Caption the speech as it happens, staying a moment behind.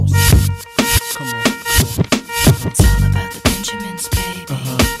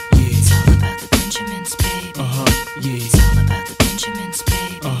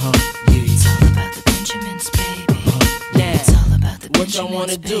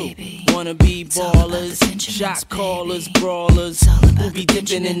do. Wanna be ballers, shot callers, brawlers. We'll be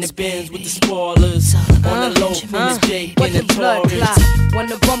dipping in the bins with the spoilers. On the low from the Jake and the Taurus.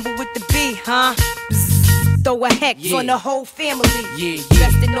 Wanna rumble with the B, huh? Throw a hex on the whole family. Yeah.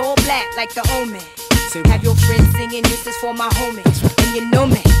 Dressed in all black like the omen. Have your friends singing, this is for my homies. And you know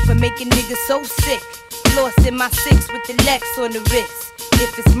me, for making niggas so sick. Lost in my six with the Lex on the wrist.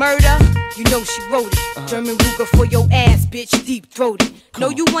 If it's murder, you know she wrote it. German Ruger for your ass, bitch, deep-throated. Know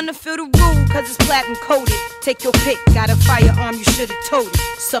you wanna feel the rule, cause it's platinum coated. Take your pick, got a firearm, you should've told it.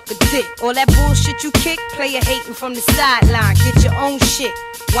 Suck a dick, all that bullshit you kick. Player hating from the sideline, get your own shit.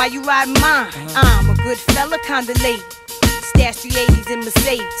 Why you riding mine? I'm a good fella, kinda lady. Stash 380s in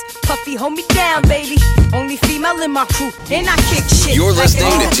Mercedes. Puffy, hold me down, baby. Only female in my crew, and I kick shit. You're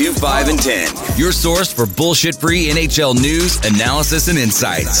listening to 2, 5, and 10. Your source for bullshit-free NHL news, analysis, and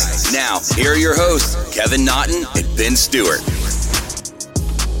insights. Now, here are your hosts, Kevin Naughton and Ben Stewart.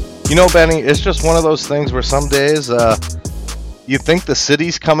 You know, Benny, it's just one of those things where some days you think the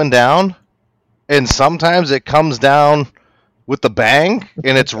city's coming down, and sometimes it comes down with the bang,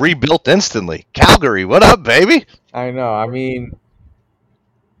 and it's rebuilt instantly. Calgary, what up, baby? I know. I mean,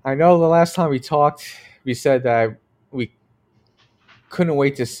 I know the last time we talked, we said that we couldn't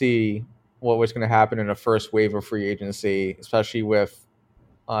wait to see what was going to happen in the first wave of free agency, especially with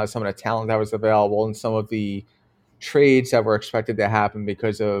some of the talent that was available and some of the trades that were expected to happen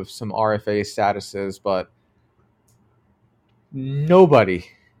because of some RFA statuses. But nobody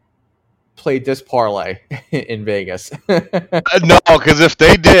played this parlay in Vegas. No, because if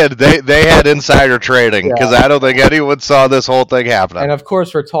they did, they had insider trading, because I don't think anyone saw this whole thing happening. And of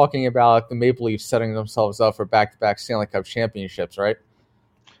course, we're talking about the Maple Leafs setting themselves up for back-to-back Stanley Cup championships, right?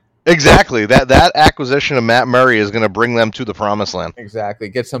 Exactly. That acquisition of Matt Murray is going to bring them to the promised land. Exactly.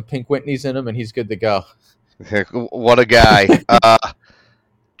 Get some Pink Whitneys in him, and he's good to go. What a guy.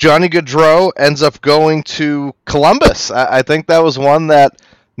 Johnny Gaudreau ends up going to Columbus. I think that was one that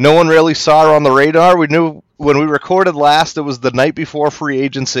no one really saw on the radar. We knew when we recorded last, it was the night before free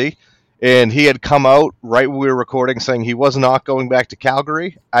agency, and he had come out right when we were recording saying he was not going back to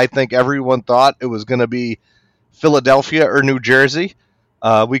Calgary. I think everyone thought it was going to be Philadelphia or New Jersey.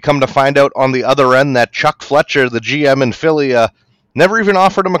 We come to find out on the other end that Chuck Fletcher, the GM in Philly, never even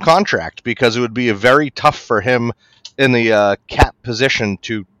offered him a contract because it would be very tough for him in the cap position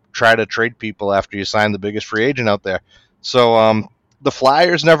to try to trade people after you sign the biggest free agent out there. So the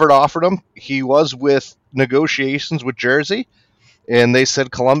Flyers never offered him. He was with negotiations with Jersey, and they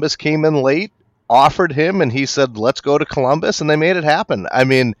said Columbus came in late, offered him, and he said, let's go to Columbus, and they made it happen. I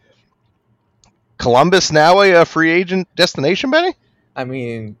mean, Columbus now a free agent destination, Benny? I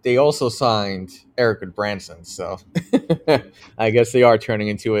mean, they also signed Eric Goodbranson, so I guess they are turning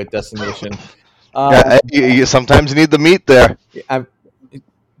into a destination. Sometimes you need the meat there.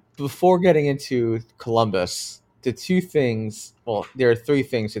 Before getting into Columbus, there are three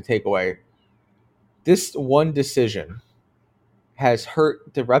things to take away. This one decision has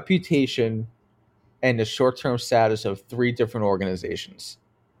hurt the reputation and the short-term status of three different organizations.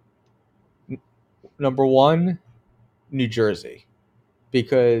 Number one, New Jersey.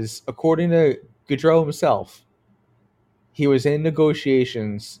 Because according to Gaudreau himself, he was in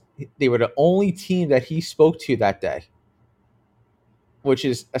negotiations. They were the only team that he spoke to that day, which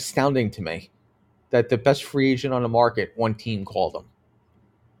is astounding to me, that the best free agent on the market, one team called him.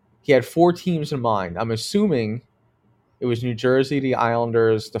 He had four teams in mind. I'm assuming it was New Jersey, the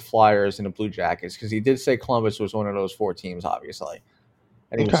Islanders, the Flyers, and the Blue Jackets, because he did say Columbus was one of those four teams, obviously.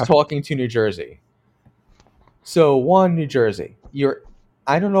 And he was talking to New Jersey. So, one, New Jersey.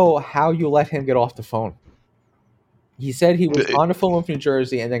 I don't know how you let him get off the phone. He said he was on the phone with New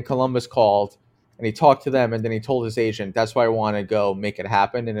Jersey, and then Columbus called, and he talked to them, and then he told his agent, that's why I want to go make it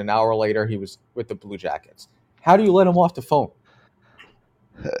happen. And an hour later, he was with the Blue Jackets. How do you let him off the phone?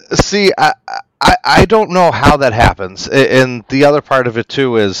 See, I don't know how that happens. And the other part of it,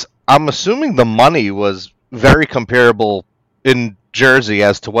 too, is I'm assuming the money was very comparable in Jersey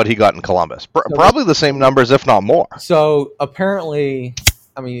as to what he got in Columbus. Probably the same numbers, if not more. So apparently,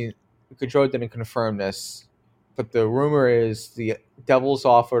 I mean, Gaudreau didn't confirm this, but the rumor is the Devils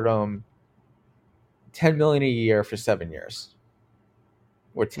offered him $10 million a year for 7 years,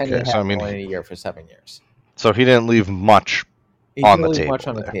 or $10.5 million a year for 7 years. So he didn't leave much on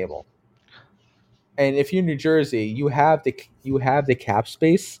the table. And if you're New Jersey, you have the cap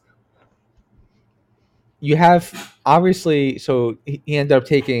space. You have, obviously, so he ended up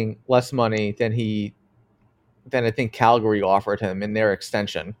taking less money than I think Calgary offered him in their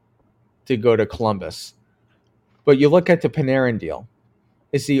extension to go to Columbus. But you look at the Panarin deal.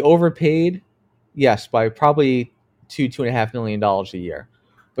 Is he overpaid? Yes, by probably $2.5 million a year.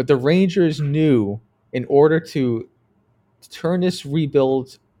 But the Rangers knew in order to turn this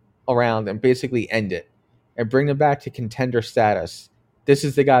rebuild around and basically end it and bring them back to contender status, this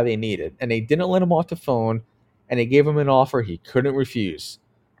is the guy they needed. And they didn't let him off the phone, and they gave him an offer he couldn't refuse.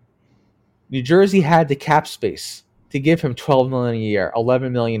 New Jersey had the cap space to give him $12 million a year,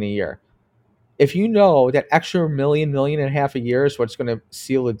 $11 million a year. If you know that extra $1.5 million a year is what's going to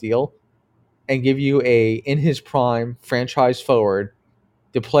seal the deal and give you a in his prime franchise forward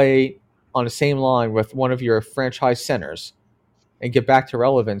to play on the same line with one of your franchise centers and get back to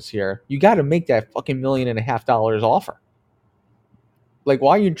relevance here, you got to make that fucking $1.5 million offer. Like,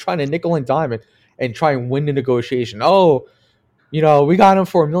 why are you trying to nickel and dime it and try and win the negotiation? Oh, you know, we got him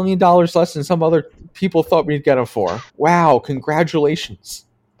for $1 million less than some other people thought we'd get him for. Wow, congratulations.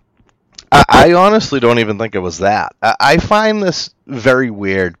 I honestly don't even think it was that. I find this very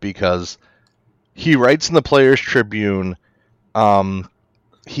weird because he writes in the Players Tribune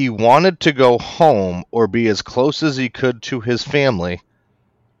he wanted to go home or be as close as he could to his family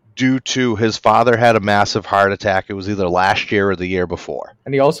due to his father had a massive heart attack. It was either last year or the year before.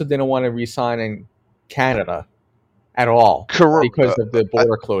 And he also didn't want to re-sign in Canada at all because of the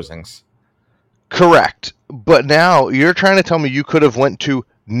border closings. Correct. But now you're trying to tell me you could have went to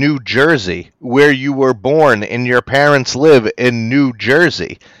New Jersey, where you were born and your parents live in New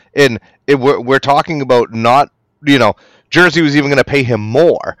Jersey. And we're talking about not, Jersey was even going to pay him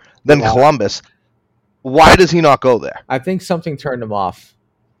more than Columbus. Why does he not go there? I think something turned him off.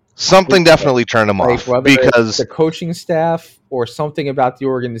 Something definitely turned him off. Because the coaching staff or something about the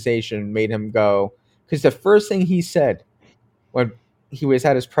organization made him go. Because the first thing he said when he was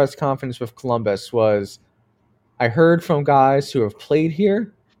at his press conference with Columbus was, I heard from guys who have played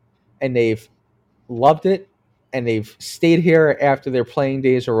here and they've loved it and they've stayed here after their playing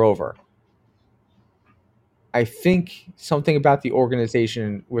days are over. I think something about the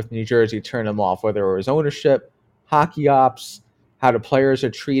organization with New Jersey turned him off, whether it was ownership, hockey ops, how the players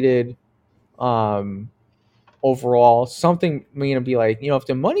are treated, overall. Something made him be like, if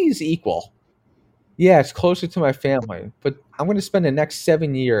the money is equal, yeah, it's closer to my family, but I'm going to spend the next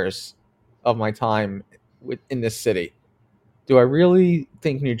 7 years of my time in this city. Do I really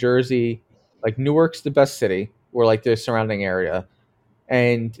think New Jersey, like Newark's the best city, or like the surrounding area,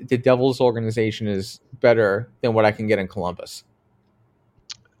 and the Devils organization is better than what I can get in Columbus?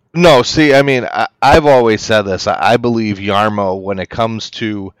 No, see, I mean, I've always said this. I believe Jarmo, when it comes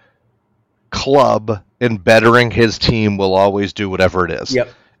to club and bettering his team, will always do whatever it is. Yep.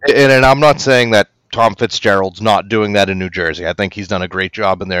 And I'm not saying that Tom Fitzgerald's not doing that in New Jersey. I think he's done a great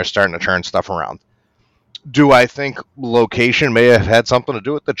job in there starting to turn stuff around. Do I think location may have had something to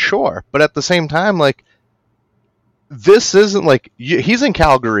do with it? Sure. But at the same time, like, this isn't like, he's in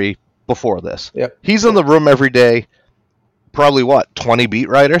Calgary before this. Yep. He's in the room every day. Probably 20 beat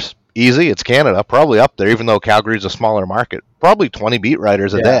writers? Easy. It's Canada. Probably up there, even though Calgary's a smaller market. Probably 20 beat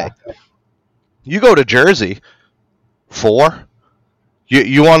writers a day. You go to Jersey, 4.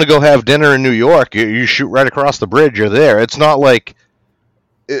 You want to go have dinner in New York, you shoot right across the bridge, you're there. It's not like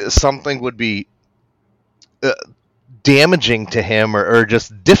something would be damaging to him or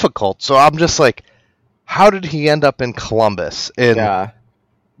just difficult. So I'm just like, how did he end up in Columbus? And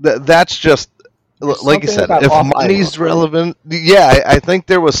that's just, like you said, if money's relevant, I think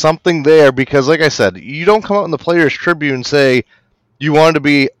there was something there because, like I said, you don't come out in the Players Tribune and say you wanted to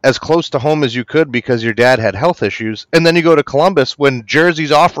be as close to home as you could because your dad had health issues, and then you go to Columbus when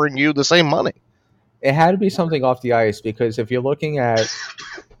Jersey's offering you the same money. It had to be something off the ice because if you're looking at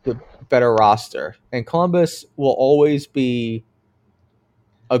the better roster, and Columbus will always be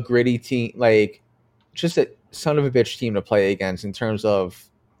a gritty team, like just a son of a bitch team to play against in terms of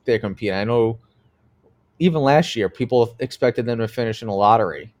their compete. I know even last year people expected them to finish in a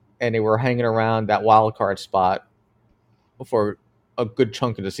lottery, and they were hanging around that wild card spot for a good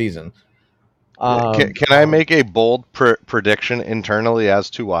chunk of the season. Can I make a bold prediction internally as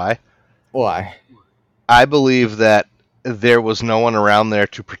to why? Why? I believe that there was no one around there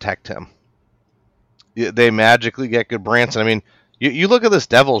to protect him. They magically get good Branson. I mean, you look at this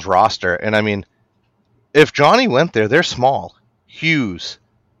Devils roster, and I mean, if Johnny went there, they're small. Hughes,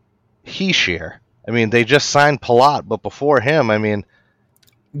 Hischier. I mean, they just signed Palat, but before him, I mean,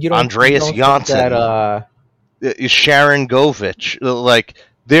 Andreas Janssen, Sharon Govich, like,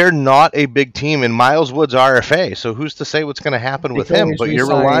 they're not a big team, and Miles Wood's RFA, so who's to say what's going to happen with him? But you're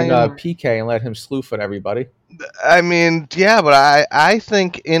relying on PK and let him sloof at everybody. I mean, yeah, but I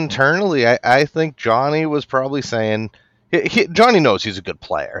think internally, I think Johnny was probably saying, Johnny knows he's a good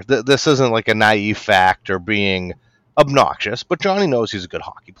player. This isn't like a naive fact or being obnoxious, but Johnny knows he's a good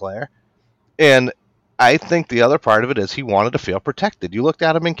hockey player. And I think the other part of it is he wanted to feel protected. You looked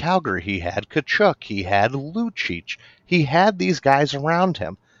at him in Calgary. He had Kachuk. He had Lucic. He had these guys around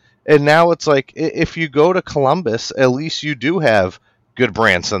him. And now it's like, if you go to Columbus, at least you do have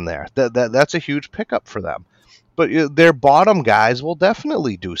Goodbranson there. That's a huge pickup for them. But their bottom guys will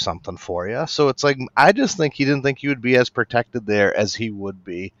definitely do something for you. So it's like, I just think he didn't think he would be as protected there as he would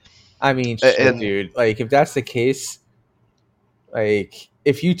be. I mean, shit, dude, like, if that's the case, like,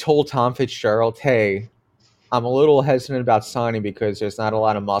 if you told Tom Fitzgerald, hey, I'm a little hesitant about signing because there's not a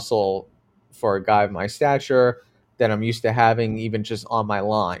lot of muscle for a guy of my stature that I'm used to having even just on my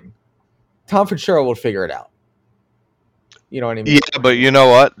line, Tom Fitzgerald would figure it out. You know what I mean? Yeah, but you know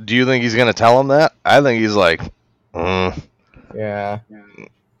what? Do you think he's going to tell him that? I think he's like, Yeah.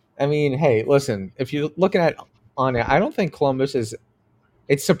 I mean, hey, listen, if you're looking at on it, I don't think Columbus is...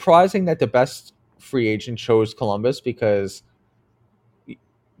 It's surprising that the best free agent chose Columbus because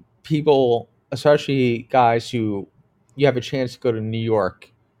people, especially guys who you have a chance to go to New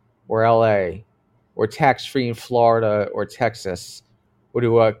York or LA or tax-free in Florida or Texas or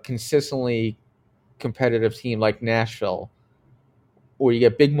to a consistently competitive team like Nashville, or you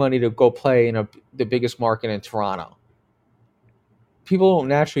get big money to go play in the biggest market in Toronto. People don't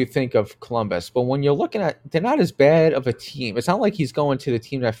naturally think of Columbus, but when you're looking at, they're not as bad of a team. It's not like he's going to the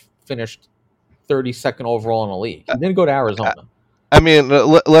team that finished 32nd overall in the league. He didn't go to Arizona. I mean,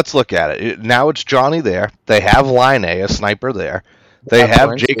 let's look at it. Now it's Johnny there. They have Line A, a sniper there. They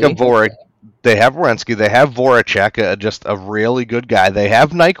have Werenski. Jacob Voracek. They have Werenski. They have Voracek, just a really good guy. They have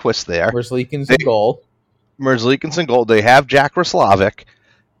Nyquist there. Merzlikins in goal. Merzlikins in goal. They have Jack Roslovic.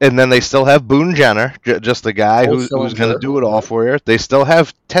 And then they still have Boone Jenner, just a guy who's going to do it all for you. They still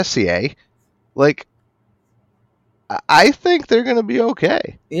have Tessier. Like, I think they're going to be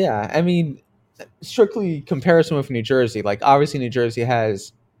okay. Yeah, I mean, strictly comparison with New Jersey, like, obviously New Jersey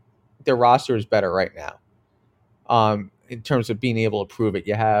has, their roster is better right now. In terms of being able to prove it.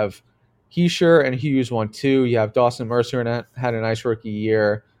 You have Heischer and Hughes 1-2. You have Dawson Mercer and had a nice rookie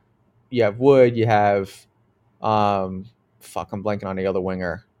year. You have Wood. You have, I'm blanking on the other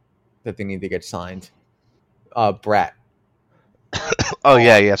winger that they need to get signed. Bratt.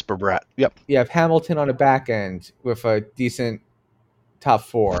 Jesper Bratt. Yep. You have Hamilton on the back end with a decent top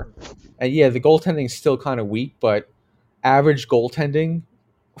four. And yeah, the goaltending is still kind of weak, but average goaltending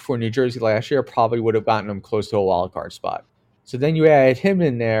for New Jersey last year probably would have gotten them close to a wild card spot. So then you add him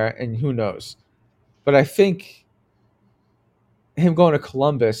in there, and who knows? But I think him going to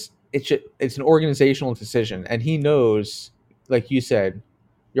Columbus, it's an organizational decision, and he knows, like you said,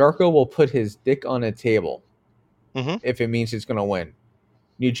 Yarko will put his dick on a table if it means he's going to win.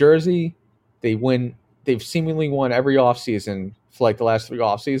 New Jersey, they win. They've seemingly won every offseason for like the last 3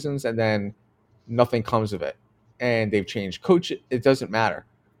 off seasons, and then nothing comes of it. And they've changed coach. It doesn't matter.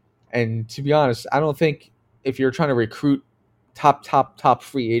 And to be honest, I don't think if you're trying to recruit top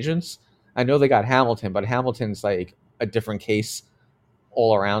free agents, I know they got Hamilton, but Hamilton's like a different case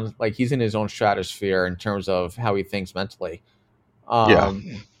all around. Like, he's in his own stratosphere in terms of how he thinks mentally. Yeah,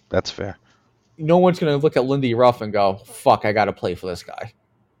 that's fair. No one's going to look at Lindy Ruff and go, fuck, I got to play for this guy.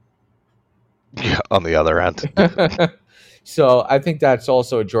 Yeah, on the other end. So I think that's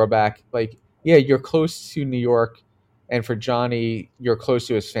also a drawback. Like, yeah, you're close to New York, and for Johnny, you're close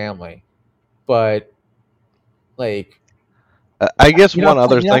to his family. But, like, I guess one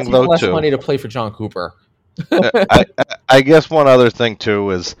other thing, though, less too. money to play for John Cooper. I guess one other thing, too,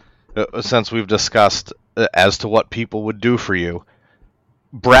 is since we've discussed as to what people would do for you,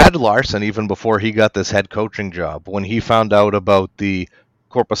 Brad Larson, even before he got this head coaching job, when he found out about the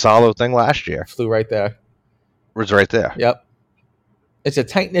Korpisalo thing last year, Flew right there. Was right there. Yep. It's a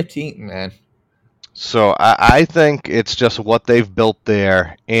tight-knit team, man. So I think it's just what they've built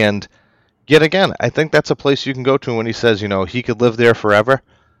there. And yet again, I think that's a place you can go to when he says, he could live there forever.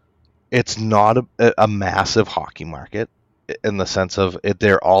 It's not a massive hockey market in the sense of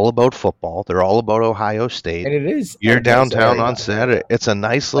they're all about football. They're all about Ohio State. And it is. You're downtown on Saturday. It's a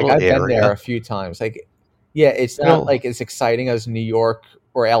nice little area. I've been there a few times. Like, yeah, it's not like as exciting as New York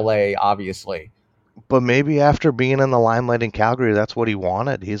or LA, obviously. But maybe after being in the limelight in Calgary, that's what he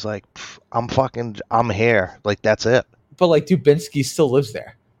wanted. He's like, I'm here. Like, that's it. But, like, Dubinsky still lives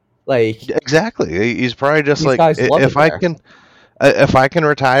there. Like, exactly. He's probably just like, if I can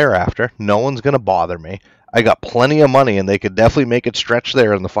retire after, no one's going to bother me. I got plenty of money, and they could definitely make it stretch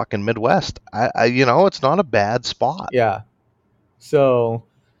there in the fucking Midwest. It's not a bad spot. Yeah. So,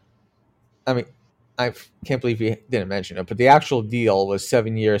 I mean, I can't believe you didn't mention it, but the actual deal was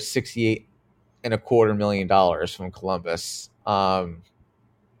 7 years, $68.25 million from Columbus. I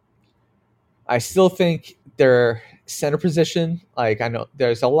still think their center position, like, I know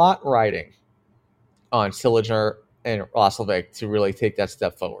there's a lot riding on Sillinger and Roslovic to really take that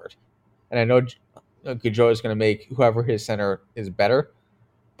step forward. And I know Gaudreau is going to make whoever his center is better,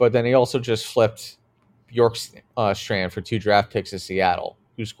 but then he also just flipped Bjorkstrand for 2 draft picks to Seattle,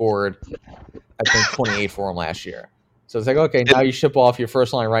 who scored, I think, 28 for him last year. So it's like, okay, now you ship off your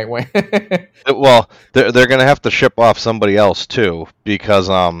first line right wing. Well, they're going to have to ship off somebody else too, because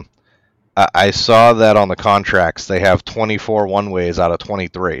I saw that on the contracts they have 24 one-ways out of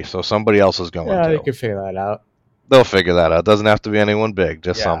 23, so somebody else is going to. Yeah, they could figure that out. They'll figure that out. It doesn't have to be anyone big,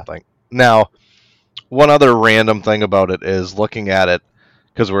 just something. Now, one other random thing about it is looking at it,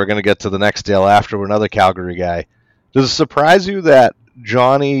 because we're going to get to the next deal after another Calgary guy. Does it surprise you that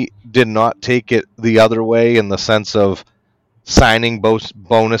Johnny did not take it the other way in the sense of signing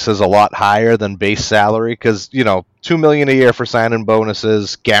bonuses a lot higher than base salary? Because, $2 million a year for signing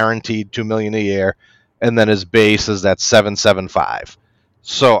bonuses, guaranteed $2 million a year, and then his base is that $775.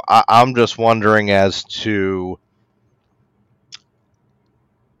 So I'm just wondering as to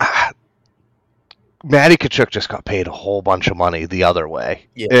Matty Tkachuk just got paid a whole bunch of money the other way.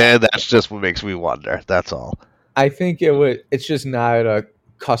 Yeah. And that's just what makes me wonder. That's all. I think it's just not a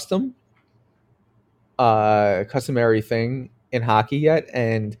customary thing in hockey yet.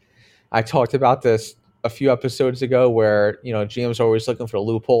 And I talked about this a few episodes ago where, GMs are always looking for a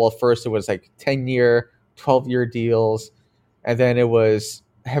loophole. At first it was like 10-year, 12-year deals. And then it was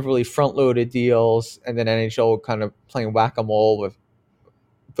heavily front-loaded deals. And then NHL kind of playing whack-a-mole with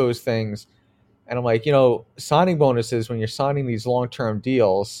those things. And I'm like, signing bonuses, when you're signing these long-term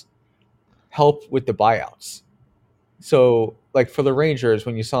deals, help with the buyouts. So, like for the Rangers,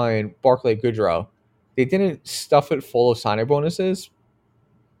 when you sign Barclay Goodrow, they didn't stuff it full of signing bonuses,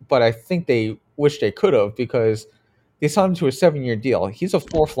 but I think they wish they could have, because they signed him to a 7-year deal. He's a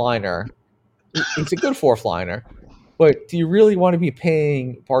fourth liner. He's a good fourth liner. But do you really want to be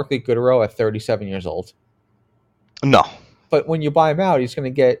paying Barclay Goodrow at 37 years old? No. But when you buy him out, he's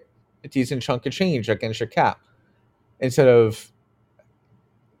going to get a decent chunk of change against your cap, instead of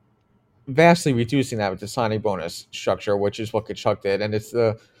vastly reducing that with the signing bonus structure, which is what Tkachuk did. And it's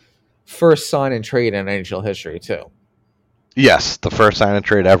the first sign and trade in NHL history too. Yes, the first sign and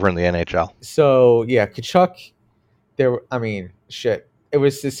trade ever in the NHL. So yeah, Tkachuk, it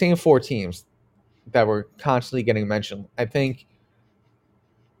was the same 4 teams that were constantly getting mentioned. I think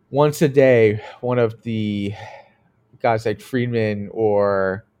once a day, one of the guys like Friedman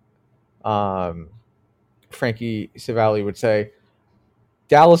or Frankie Savali would say,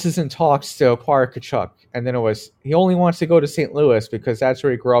 Dallas is in talks to acquire Tkachuk. And then it was, he only wants to go to St. Louis because that's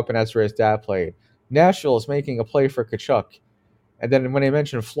where he grew up and that's where his dad played. Nashville is making a play for Tkachuk. And then when they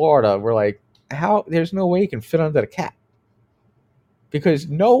mentioned Florida, we're like, how? There's no way he can fit under the cap. Because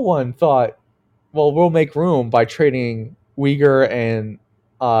no one thought, well, we'll make room by trading Uyghur and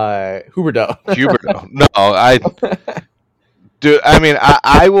Huberdeau. No, I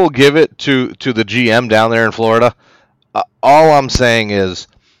will give it to the GM down there in Florida. All I'm saying is,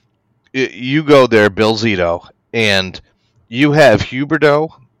 you go there, Bill Zito, and you have Huberdeau,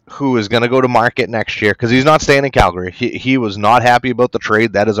 who is going to go to market next year because he's not staying in Calgary. He was not happy about the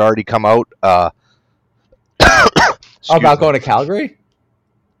trade that has already come out. About going to Calgary?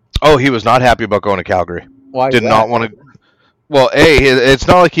 Oh, he was not happy about going to Calgary. Why? Did not want to. Well, it's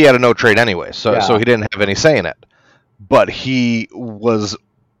not like he had a no trade anyway, so he didn't have any say in it. But he was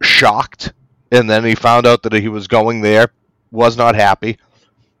shocked, and then he found out that he was going there, was not happy.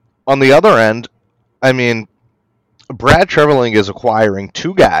 On the other end, Brad Treliving is acquiring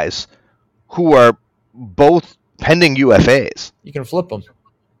 2 guys who are both pending UFAs. You can flip them.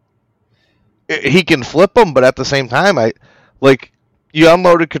 He can flip them, but at the same time, you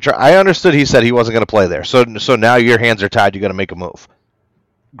unloaded Tkachuk. I understood he said he wasn't going to play there, so now your hands are tied. You got to make a move.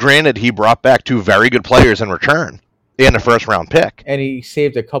 Granted, he brought back 2 very good players in return and a first-round pick, and he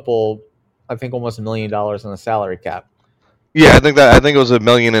saved a couple, I think, almost $1 million on the salary cap. Yeah, I think it was $1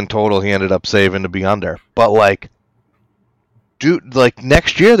 million in total. He ended up saving to be under, but dude,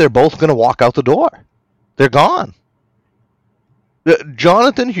 next year they're both going to walk out the door. They're gone.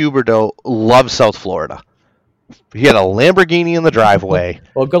 Jonathan Huberdeau loves South Florida. He had a Lamborghini in the driveway.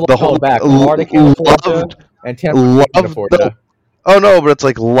 Well, good luck going back. Florida, California, and Tampa, Florida. Oh no, but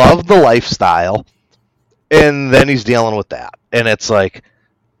it's love the lifestyle, and then he's dealing with that, and it's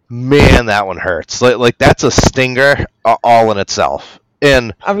man, that one hurts. That's a stinger all in itself.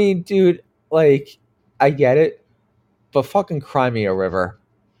 And dude, I get it, but fucking cry me a river.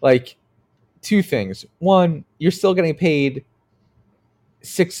 2 things. One, you're still getting paid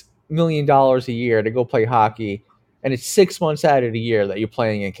 $6 million a year to go play hockey, and it's 6 months out of the year that you're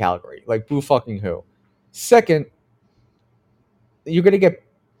playing in Calgary. Boo fucking who. Second, you're gonna get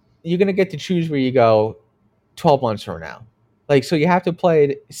you're going to get to choose where you go 12 months from now. Like, so you have to play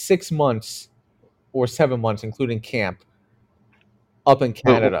it 6 months or 7 months, including camp, up in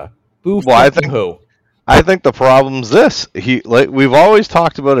Canada. Boo, Well, I think the problem's this. We've always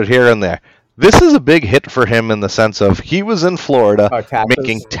talked about it here and there. This is a big hit for him in the sense of he was in Florida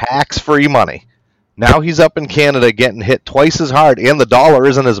making tax-free money. Now he's up in Canada getting hit twice as hard, and the dollar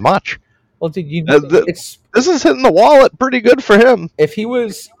isn't as much. Well, did you know, this is hitting the wallet pretty good for him. If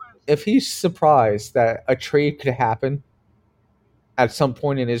he's surprised that a trade could happen at some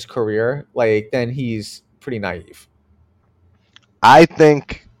point in his career, like, then he's pretty naive. I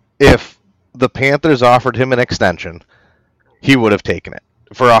think if the Panthers offered him an extension, he would have taken it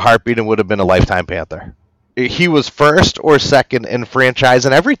for a heartbeat and would have been a lifetime Panther. He was first or second in franchise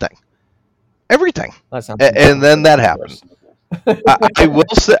and everything. And then that happened.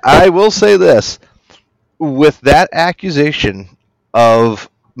 I will say this. With that accusation of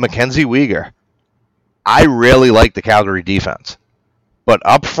Mackenzie Weegar, I really like the Calgary defense. But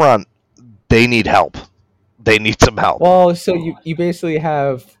up front, they need help. They need some help. Well, so you basically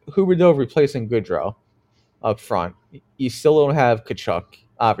have Huberdeau replacing Goodrow up front. You still don't have Tkachuk,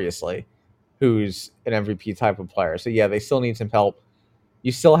 obviously, who's an MVP type of player. So, yeah, they still need some help.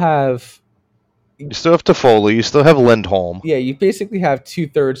 You still have Toffoli. You still have Lindholm. Yeah, you basically have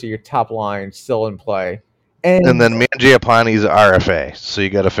 2/3 of your top line still in play. And then Mangiapane's RFA, so you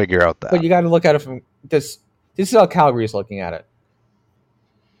got to figure out that. But you got to look at it from this. This is how Calgary is looking at it.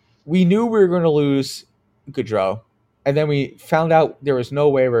 We knew we were going to lose Goodrow, and then we found out there was no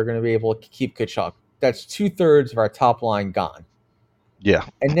way we were going to be able to keep Tkachuk. That's 2/3 of our top line gone. Yeah.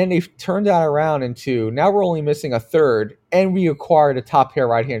 And then they've turned that around into now we're only missing 1/3, and we acquired a top pair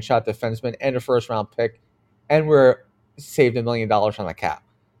right-hand shot defenseman and a first-round pick, and we're saved $1 million on the cap.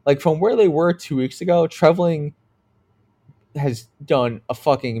 Like, from where they were 2 weeks ago, Trevling has done a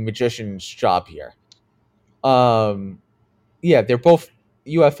fucking magician's job here. Yeah, they're both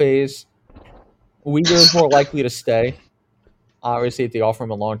UFAs. Weegar is more likely to stay, obviously, if they offer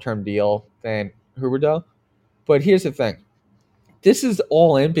him a long-term deal than Huberdeau. But here's the thing. This is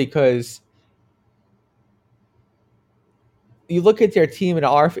all in because you look at their team and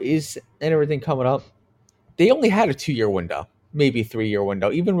RFAs and everything coming up, they only had a 2-year window, maybe 3-year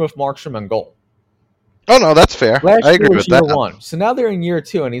window, even with Markstrom and goal. Oh, no, that's fair. I agree with that. Year 1. So now they're in year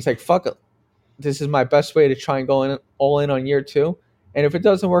 2, and he's like, fuck it. This is my best way to try and go all in on year 2. And if it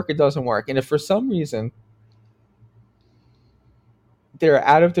doesn't work, it doesn't work. And if for some reason they're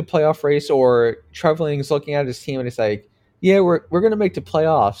out of the playoff race or Trevling's looking at his team and it's like, yeah, we're going to make the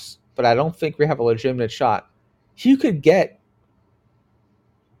playoffs, but I don't think we have a legitimate shot. You could get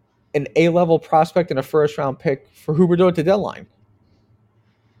an A-level prospect and a first-round pick for Huberdeau at the deadline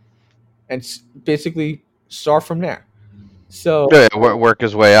and basically start from there. So work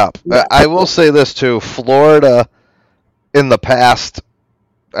his way up. Yeah. I will say this, too. Florida, in the past,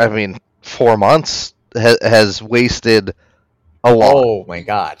 4 months, has wasted a lot. Oh, my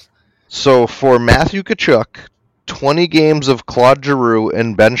God. So for Matthew Tkachuk, 20 games of Claude Giroux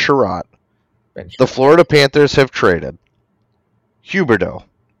and Ben Sherratt, the Florida Panthers have traded Huberdeau,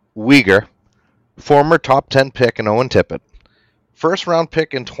 Weegar, former top 10 pick in Owen Tippett, first-round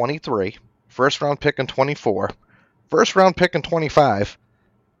pick in 23, first-round pick in 24, first-round pick in 25,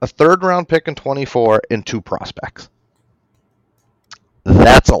 a third-round pick in 24, and 2 prospects.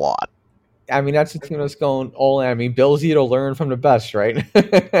 That's a lot. That's a team that's going all in. Bill Zito learned from the best, right?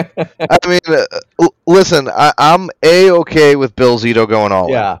 Listen, I'm A-okay with Bill Zito going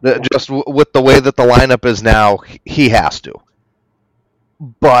all in. Just with the way that the lineup is now, he has to.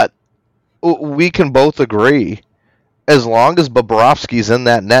 But we can both agree, as long as Bobrovsky's in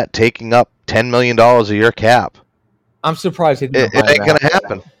that net taking up $10 million a year cap, I'm surprised it ain't going to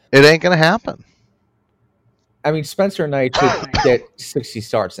happen. It ain't going to happen. Spencer Knight should get 60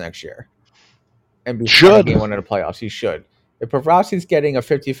 starts next year. And be game one of the playoffs. He should. If Bobrovsky's getting a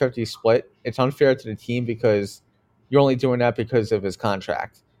 50-50 split, it's unfair to the team because you're only doing that because of his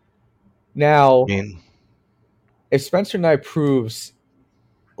contract. Now, if Spencer Knight proves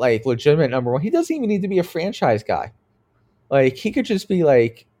legitimate number one, he doesn't even need to be a franchise guy. He could just be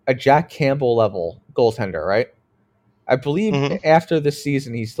a Jack Campbell level goaltender, right? I believe after this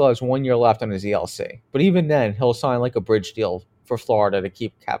season, he still has 1 year left on his ELC. But even then, he'll sign a bridge deal for Florida to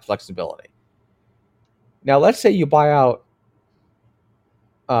keep cap flexibility. Now, let's say you buy out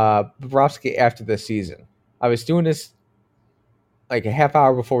Bobrovsky after this season. I was doing this a half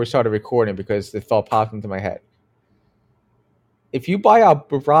hour before we started recording because the thought popped into my head. If you buy out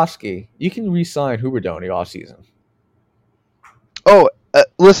Bobrovsky, you can re-sign Huberdeau in the offseason. Oh,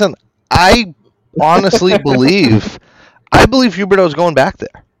 listen, I honestly believe Huberdeau's going back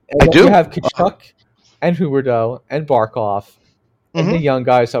there. And I then do. You have Kachuk and Huberdeau and Barkov and the young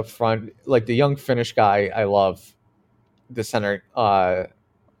guys up front, like the young Finnish guy. I love the center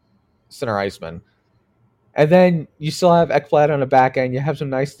iceman. And then you still have Ekblad on the back end. You have some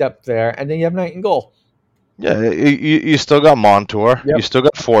nice depth there, and then you have Knight and goal. Yeah, you still got Montour. Yep. You still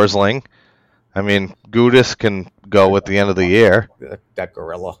got Forsling. I mean, Gudis can go at the end of the year. That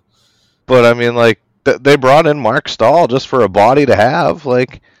gorilla. But I mean, like they brought in Mark Stahl just for a body to have.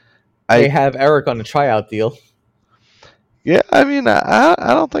 Like they have Eric on the tryout deal. Yeah, I mean, I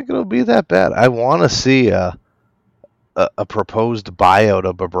don't think it'll be that bad. I want to see a proposed buyout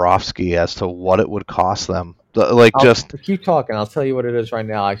of Bobrovsky as to what it would cost them. Just keep talking. I'll tell you what it is right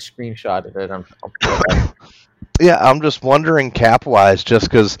now. I screenshotted it. I'm just wondering cap wise, just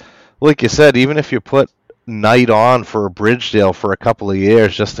because, like you said, even if you put Knight on for a bridge deal for a couple of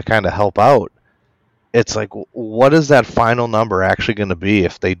years just to kind of help out, it's like, what is that final number actually going to be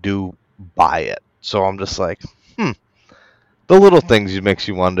if they do buy it? So I'm just like, the little things makes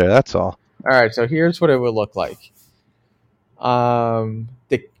you wonder. That's all. All right, so here's what it would look like. Dude,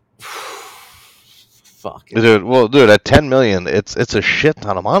 at $10 million, it's a shit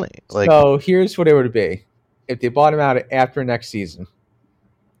ton of money. So here's what it would be if they bought him out after next season.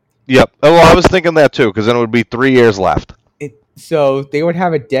 Yep. Oh, well, I was thinking that too, because then it would be 3 years left. So they would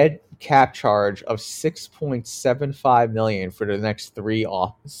have a dead cap charge of $6.75 million for the next three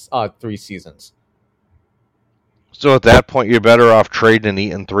seasons. So at that point, you're better off trading and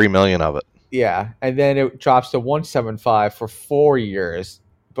eating $3 million of it. Yeah, and then it drops to $175 for 4 years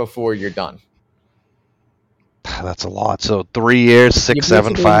before you're done. That's a lot. So 3 years,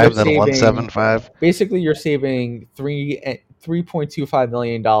 $675, then $175. Basically, you're saving $3.25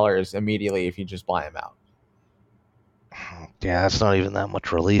 million immediately if you just buy him out. Yeah, that's not even that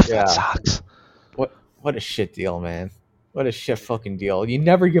much relief. Yeah. That sucks. What a shit deal, man. What a shit fucking deal. You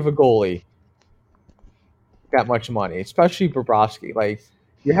never give a goalie that much money, especially Bobrovsky. Like,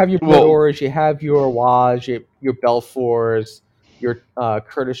 you have your Bedors, you have your Waj, your Belfours, your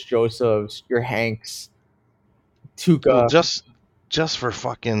Curtis Josephs, your Hanks, Tuukka. Well, just for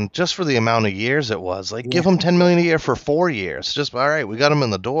the amount of years it was. Like, give him $10 million a year for 4 years. Just all right, we got him in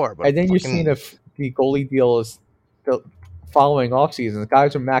the door. But and then you're seeing if the goalie deal is the following off season, the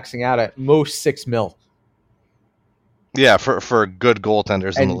guys are maxing out at most $6 million. Yeah, for good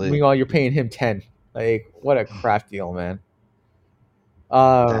goaltenders in the league. Meanwhile, you're paying him 10. Like, what a crap deal, man.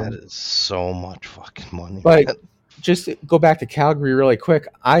 That is so much fucking money. But just go back to Calgary really quick.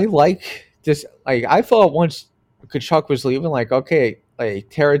 I like this. Like, I thought once Kachuk was leaving, like, okay, like,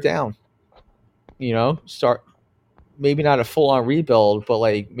 tear it down. You know, start maybe not a full-on rebuild, but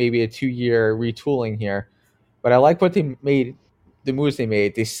like maybe a 2-year retooling here. But I like what they made, the moves they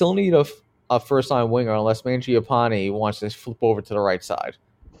made. They still need a first-line winger unless Mangiapane wants to flip over to the right side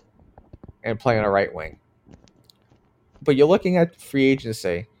and play on a right wing. But you're looking at free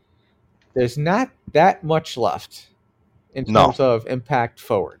agency. There's not that much left in terms of impact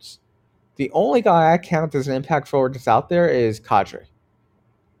forwards. The only guy I count as an impact forward that's out there is Kadri.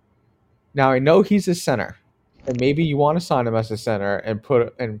 Now, I know he's a center, and maybe you want to sign him as a center and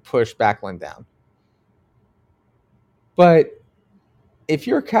push Backlund down. But if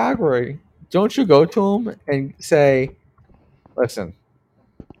you're Calgary, don't you go to him and say, listen,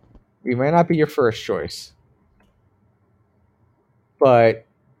 we may not be your first choice, but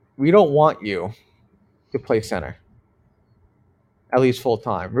we don't want you to play center, at least full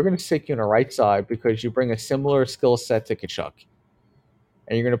time. We're going to stick you on the right side because you bring a similar skill set to Kachuk.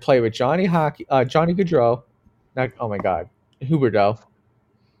 And you're going to play with Johnny Gaudreau, Huberdeau,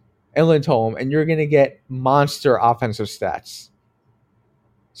 and Lindholm, and you're going to get monster offensive stats.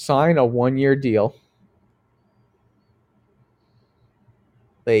 Sign a 1-year deal,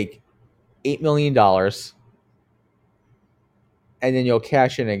 like $8 million, and then you'll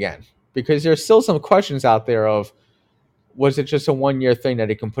cash in again. Because there's still some questions out there of, was it just a 1-year thing that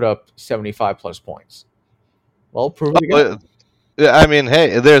he can put up 75-plus points? Well, prove it again. Yeah, I mean,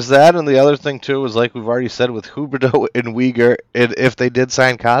 hey, there's that, and the other thing too is like we've already said with Huberdeau and Weegar, if they did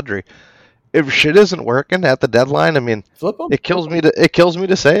sign Kadri, if shit isn't working at the deadline, I mean, flip them. It kills me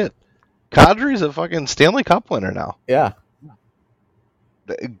to say it. Kadri's a fucking Stanley Cup winner now. Yeah,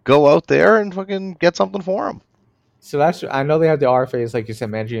 go out there and fucking get something for him. So I know they have the RFAs, like you said,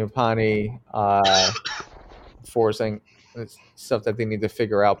 Mangiapane, forcing stuff that they need to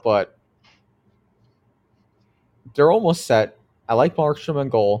figure out, but they're almost set. I like Markstrom and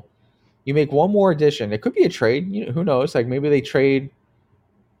goal. You make one more addition. It could be a trade. Who knows? Like maybe they trade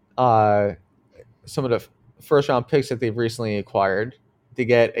some of the first-round picks that they've recently acquired to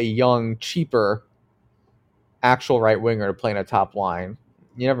get a young, cheaper, actual right winger to play in a top line.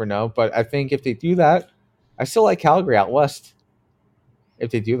 You never know. But I think if they do that, I still like Calgary out west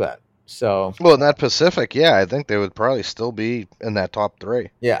if they do that. So, well, in that Pacific, yeah, I think they would probably still be in that top 3.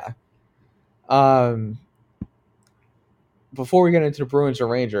 yeah. Before we get into the Bruins or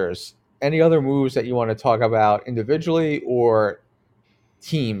Rangers, any other moves that you want to talk about individually or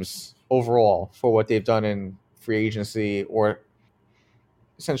teams overall for what they've done in free agency or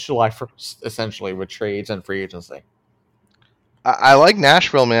essentially with trades and free agency? I like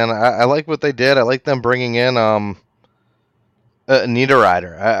Nashville, man. I like what they did. I like them bringing in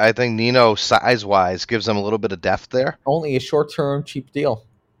Niederreiter. I think Nino, size-wise, gives them a little bit of depth there. Only a short-term, cheap deal.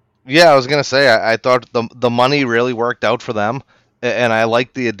 Yeah, I was going to say, I thought the money really worked out for them, and I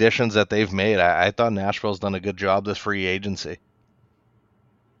like the additions that they've made. I thought Nashville's done a good job this free agency.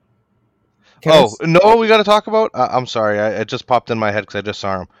 No, we got to talk about? I'm sorry, it just popped in my head because I just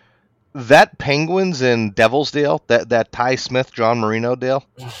saw him. That Penguins and Devils deal, that Ty Smith, John Marino deal,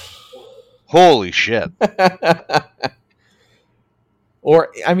 holy shit.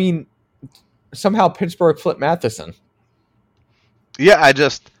 Or, I mean, somehow Pittsburgh flipped Matheson. Yeah,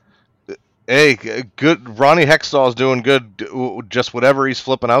 hey, good. Ronnie Hextall's doing good, just whatever he's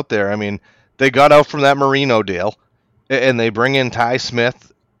flipping out there. I mean, they got out from that Marino deal, and they bring in Ty Smith,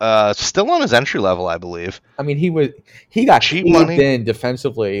 still on his entry level, I believe. I mean, he got cheap money in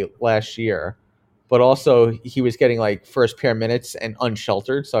defensively last year, but also he was getting like first pair minutes and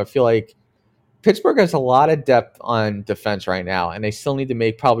unsheltered. So I feel like Pittsburgh has a lot of depth on defense right now, and they still need to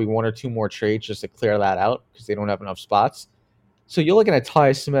make probably 1 or 2 more trades just to clear that out because they don't have enough spots. So you're looking at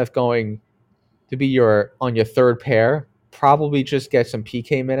Ty Smith going to be on your third pair, probably just get some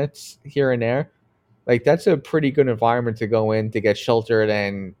PK minutes here and there. Like, that's a pretty good environment to go in to get sheltered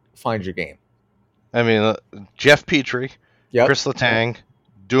and find your game. I mean, Jeff Petrie, Chris Letang,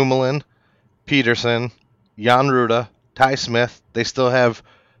 Dumoulin, Peterson, Jan Ruda, Ty Smith. They still have,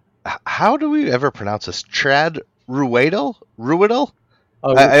 how do we ever pronounce this? Chad Ruedel?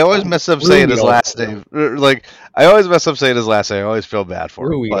 I always mess up saying his last name. Like, I always mess up saying his last name. I always feel bad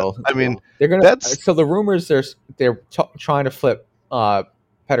for him. But, I mean, so the rumors they're trying to flip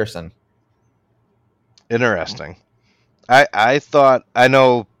Pettersson. Interesting. I thought, I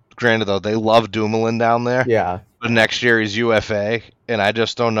know, granted though, they love Dumoulin down there. Yeah. But next year he's UFA, and I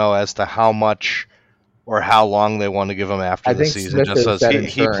just don't know as to how much or how long they want to give him after the season. Just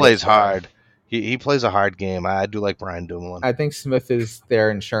says he plays hard. He plays a hard game. I do like Brian Dumoulin. I think Smith is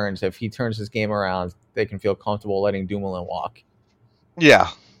their insurance. If he turns his game around, they can feel comfortable letting Dumoulin walk. Yeah.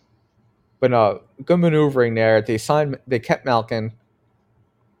 But no, good maneuvering there. They kept Malkin.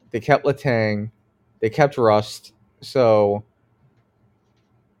 They kept Letang. They kept Rust. So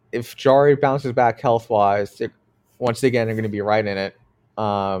if Jari bounces back health-wise, once again, they're going to be right in it.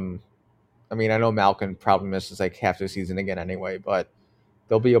 I mean, I know Malkin probably misses like half the season again anyway, but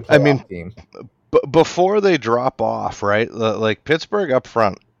they'll be a playoff team. Before they drop off, right? Like Pittsburgh up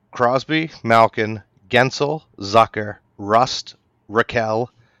front, Crosby, Malkin, Gensel, Zucker, Rust,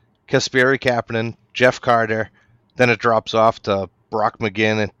 Raquel, Kasperi Kapanen, Jeff Carter. Then it drops off to Brock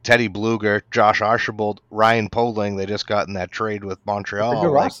McGinn and Teddy Bluger, Josh Archibald, Ryan Poehling. They just got in that trade with Montreal. That's a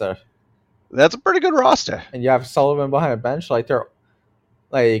good roster. That's a pretty good roster. And you have Sullivan behind a bench. Like, they're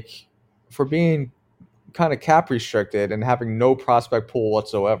like, for being kind of cap restricted and having no prospect pool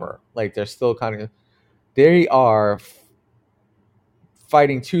whatsoever. Like, they're still they are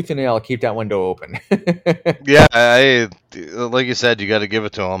fighting tooth and nail to keep that window open. Yeah, like you said, you got to give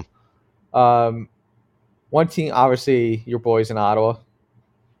it to them. One team, obviously, your boys in Ottawa.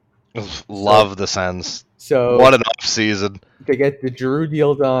 Love the Sens. So what an off season. They get the Giroux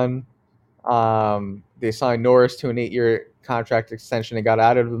deal done. They signed Norris to an 8-year contract extension. They got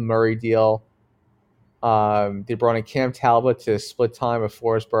out of the Murray deal. They brought in Cam Talbot to split time with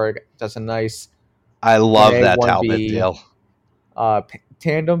Forsberg. That's a nice. I love that Talbot deal.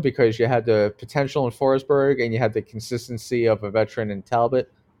 Tandem, because you had the potential in Forsberg and you had the consistency of a veteran in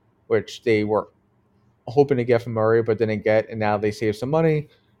Talbot, which they were hoping to get from Murray but didn't get, and now they save some money.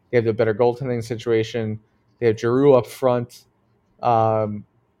 They have the better goaltending situation. They have Giroux up front.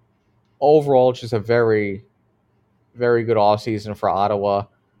 Overall, just a very, very good offseason for Ottawa.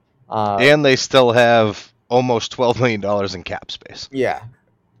 And they still have almost $12 million in cap space. Yeah.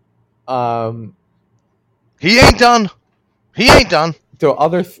 He ain't done.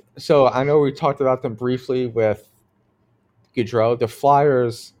 So I know we talked about them briefly with Gaudreau. The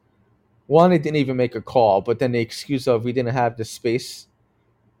Flyers, one, they didn't even make a call, but then the excuse of we didn't have the space.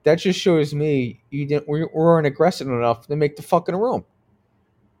 That just shows me we weren't aggressive enough to make the fucking room.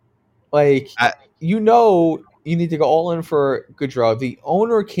 Like, you need to go all in for Gaudreau. The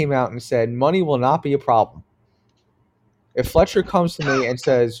owner came out and said money will not be a problem. If Fletcher comes to me and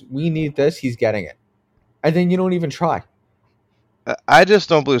says, we need this, he's getting it. And then you don't even try. I just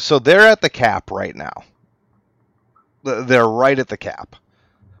don't believe. So they're at the cap right now. They're right at the cap.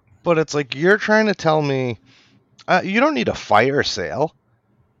 But it's like you're trying to tell me you don't need a fire sale,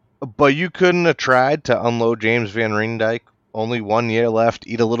 but you couldn't have tried to unload James Van Riemsdyk. Only 1 year left.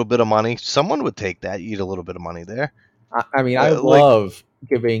 Eat a little bit of money. Someone would take that. Eat a little bit of money there. I mean, I love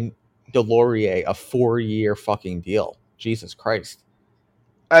giving Delorier a 4-year fucking deal. Jesus Christ.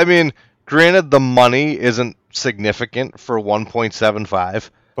 I mean, granted, the money isn't significant for 1.75.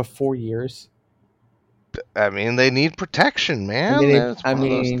 But 4 years? I mean, they need protection, man. That's one of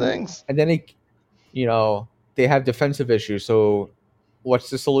those things. And then, they have defensive issues. So what's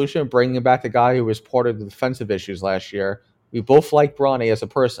the solution? Bringing back the guy who was part of the defensive issues last year. We both like Bronny as a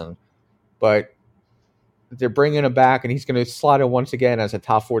person, but they're bringing him back, and he's going to slot in once again as a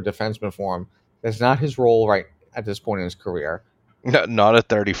top 4 defenseman for him. That's not his role right at this point in his career. No, not at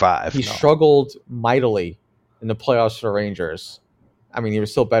 35. He struggled mightily in the playoffs for the Rangers. I mean, he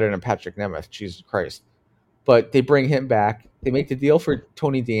was still better than Patrick Nemeth. Jesus Christ. But they bring him back. They make the deal for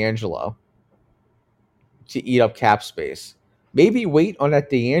Tony DeAngelo to eat up cap space. Maybe wait on that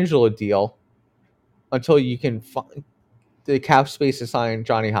DeAngelo deal until you can find the cap space to sign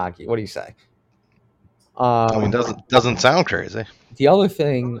Johnny Hockey. What do you say? I mean, doesn't sound crazy. The other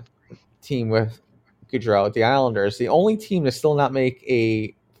team with Gaudreau, the Islanders, the only team to still not make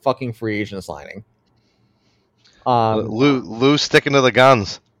a fucking free agent signing. Lou sticking to the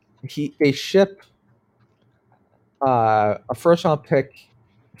guns. They ship a first-round pick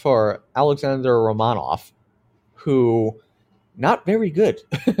for Alexander Romanov, who not very good.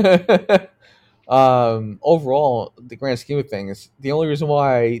 Overall, the grand scheme of things, the only reason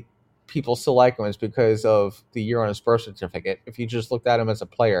why people still like him is because of the year on his birth certificate. If you just looked at him as a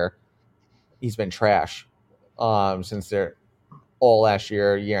player, he's been trash since they're all last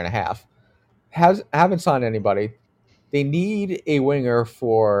year and a half. Haven't signed anybody. They need a winger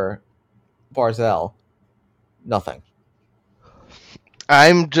for Barzal. Nothing.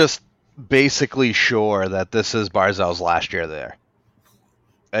 I'm just basically sure that this is Barzal's last year there.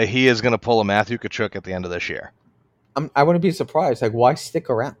 He is going to pull a Matthew Tkachuk at the end of this year. I wouldn't be surprised. Like, why stick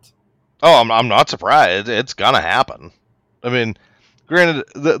around? Oh, I'm not surprised. It's going to happen. I mean, granted,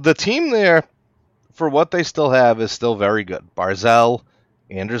 the team there, for what they still have, is still very good. Barzal,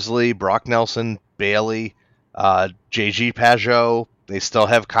 Anders Lee, Brock Nelson, Bailey, JG Pajot. They still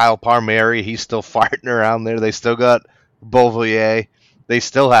have Kyle Palmieri. He's still farting around there. They still got Beauvillier.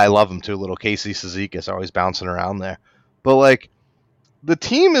 I love him too. Little Casey Cizikas always bouncing around there. But, like, the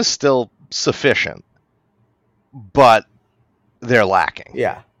team is still sufficient, but they're lacking.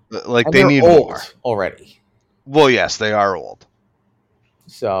 Yeah. Like, and they need old more. Already. Well, yes, they are old.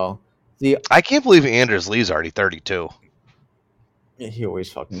 So, I can't believe Anders Lee's already 32. He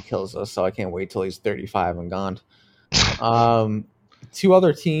always fucking kills us, so I can't wait till he's 35 and gone. Two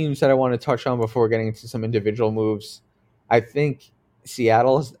other teams that I want to touch on before getting into some individual moves. I think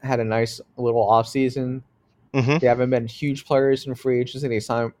Seattle's had a nice little offseason. Mm-hmm. They haven't been huge players in free agency. They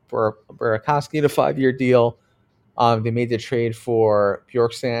signed for Burakovsky to 5-year deal. They made the trade for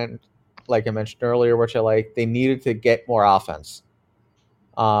Bjorkstrand, like I mentioned earlier, which I like. They needed to get more offense,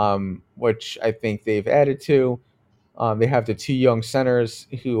 which I think they've added to. They have the 2 young centers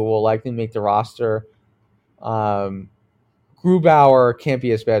who will likely make the roster. Grubauer can't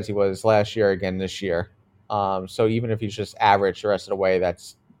be as bad as he was last year again this year. So even if he's just average the rest of the way,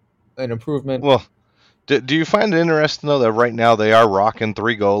 that's an improvement. Well, do you find it interesting, though, that right now they are rocking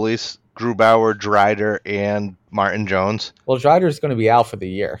 3 goalies, Grubauer, Dreider, and Martin Jones? Well, Dreider's going to be out for the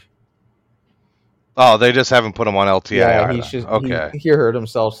year. Oh, they just haven't put him on LTIR. Yeah, okay. He hurt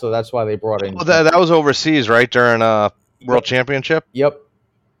himself, so that's why they brought in. Well, that was overseas, right, during World Championship? Yep.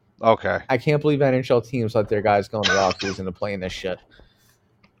 Okay. I can't believe NHL teams let their guys go in the offseason to play in this shit.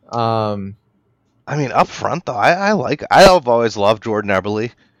 I mean, up front, though, I've always loved Jordan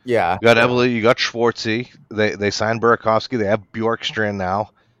Eberle. Yeah. You got Eberle, you got Schwartzy. They signed Burakovsky. They have Bjorkstrand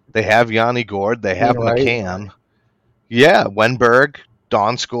now. They have Yanni Gord. They have McCann. Yeah, Wenberg,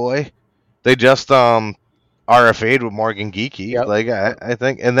 Donskoy. They just RFA'd with Morgan Geekie. Yep. Like I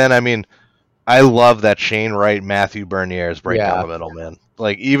think, and then I mean, I love that Shane Wright, Matthew Bernier's break down the middle, man.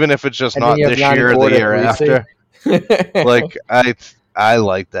 Like even if it's just not this year or the year after, like I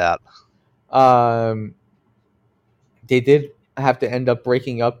like that. They did have to end up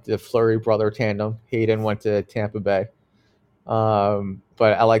breaking up the Fleury brother tandem. Hayden went to Tampa Bay.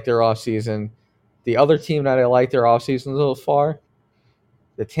 But I like their offseason. The other team that I like their offseason so far,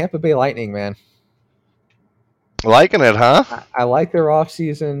 the Tampa Bay Lightning, man. Liking it, huh? I like their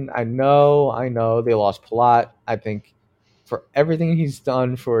offseason. I know they lost Palat. I think for everything he's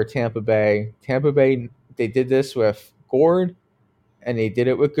done for Tampa Bay. Tampa Bay, they did this with Gord, and they did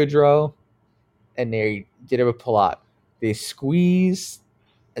it with Goodrow, and they did it with Palat. They squeeze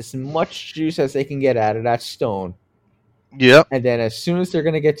as much juice as they can get out of that stone. Yep. And then as soon as they're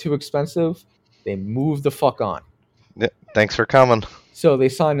going to get too expensive, they move the fuck on. Yeah, thanks for coming. So they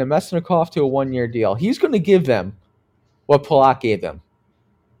signed Nemesnikov to a 1-year deal. He's going to give them what Palat gave them.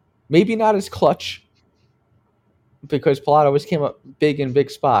 Maybe not as clutch, because Palat always came up big in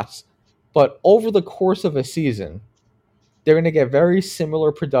big spots. But over the course of a season, they're going to get very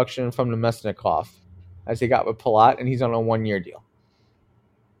similar production from Nemesnikov as they got with Palat, and he's on a 1-year deal.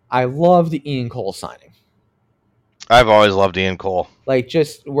 I love the Ian Cole signing. I've always loved Ian Cole. Like,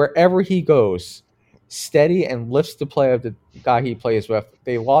 just wherever he goes, steady and lifts the play of the guy he plays with.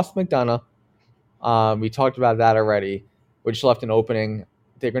 They lost McDonough. We talked about that already, which left an opening.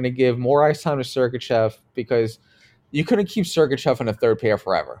 They're going to give more ice time to Sergachev because you couldn't keep Sergachev in a third pair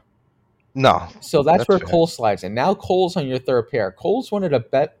forever. No. So that's where fair. Cole slides in. Now Cole's on your third pair. Cole's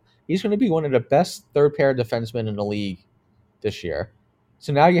he's going to be one of the best third pair defensemen in the league this year.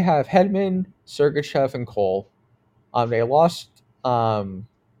 So now you have Hedman, Sergachev, and Cole. They lost Ruda.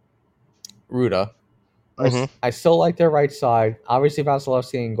 Mhm. I still like their right side. Obviously,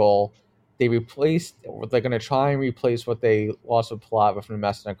 Vasilevsky in goal. They're going to try and replace what they lost with Palat with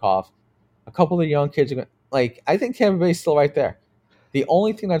Nemesnikov. A couple of the young kids are going to, I think Tampa Bay's still right there. The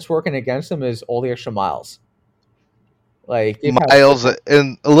only thing that's working against them is all the extra miles. Miles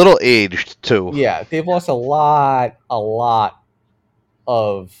and a little aged too. Yeah, they've lost a lot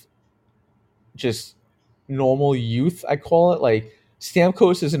of just normal youth, I call it. Like,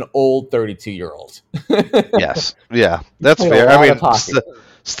 Stamkos is an old 32-year-old. Yes. Yeah. That's Played fair. a lot I mean, of hockey.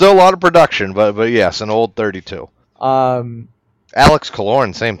 still a lot of production, but yes, an old 32. Um, Alex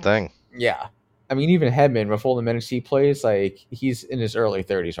Killorn, same thing. yeah. I mean, even Hedman, with all the minutes he plays, he's in his early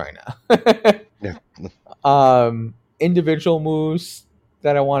 30s right now. Yeah. Individual moves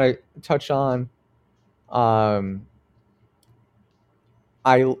that I want to touch on.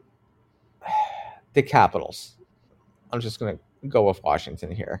 The Capitals. I'm just going to go with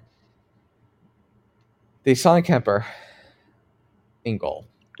Washington here. They signed Kemper in goal.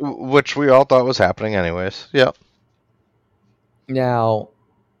 Which we all thought was happening anyways. Yep. Now,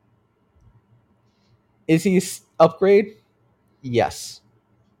 is he an upgrade? Yes.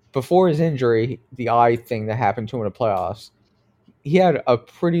 Before his injury, the eye thing that happened to him in the playoffs, he had a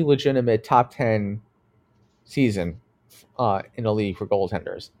pretty legitimate top 10 season in the league for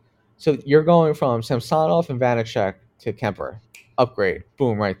goaltenders. So you're going from Samsonov and Vanacek to Kemper. Upgrade.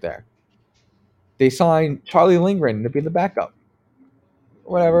 Boom, right there. They signed Charlie Lindgren to be the backup.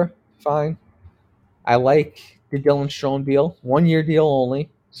 Whatever. Fine. I like the Dylan Strome deal. 1-year deal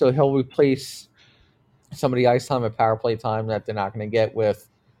only. So he'll replace some of the ice time and power play time that they're not going to get with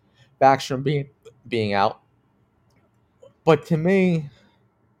Backstrom being out. But to me,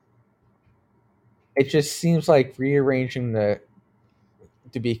 it just seems like rearranging to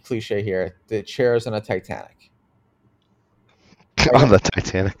be cliche here, the chairs on a Titanic. On the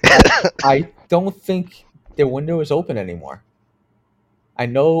Titanic. I don't think the window is open anymore. I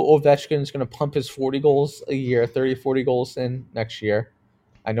know Ovechkin's going to pump his 40 goals a year, 30, 40 goals in next year.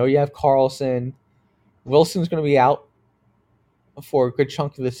 I know you have Carlson. Wilson's going to be out for a good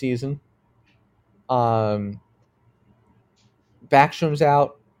chunk of the season. Backstrom's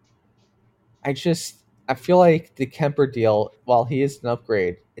out. I feel like the Kemper deal, while he is an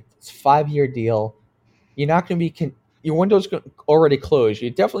upgrade, it's a 5-year deal. You're not going to be your window's already closed.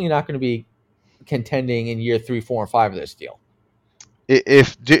 You're definitely not going to be contending in year 3, 4, and 5 of this deal.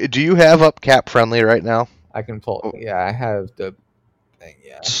 Do you have up Cap Friendly right now? I can pull. Yeah, I have the thing.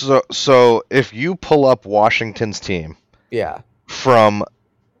 Yeah. So if you pull up Washington's team, Yeah. from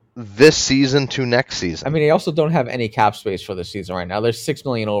this season to next season, I mean, they also don't have any cap space for this season right now. There's $6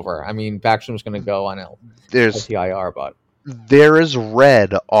 million over. I mean, Backstrom's going to go on LTIR, but there is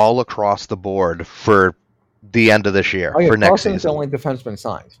red all across the board for the end of this year, for next Carlson's season. the only defenseman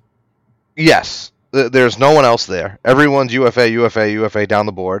signed. Yes, there's no one else there. Everyone's UFA down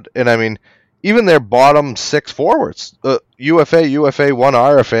the board, and I mean, even their bottom 6 forwards, UFA, 1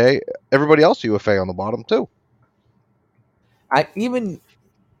 RFA, everybody else UFA on the bottom too.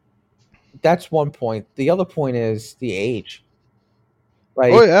 That's one point. The other point is the age.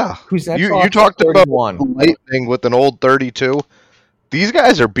 Like, Oh yeah, you talked about Lightning with an old 32. These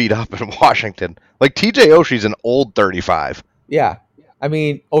guys are beat up in Washington. Like TJ Oshie's an old 35. Yeah. I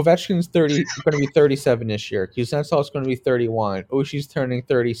mean, Ovechkin's going to be 37 this year. Kuznetsov's going to be 31. Oshie's turning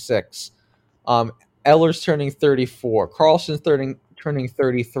 36. Eller's turning 34. Carlson's turning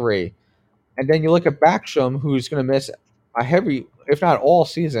 33. And then you look at Backstrom, who's going to miss a heavy, if not all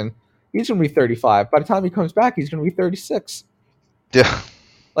season, he's going to be 35. By the time he comes back, he's going to be 36. Yeah.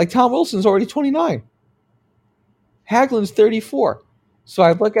 Like Tom Wilson's already 29. Hagelin's 34. So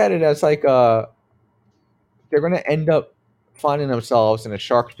I look at it as like they're going to end up finding themselves in a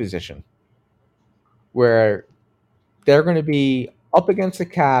Sharks position where they're going to be up against the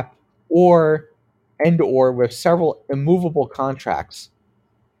cap or with several immovable contracts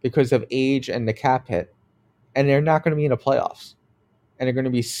because of age and the cap hit, and they're not going to be in the playoffs, and they're going to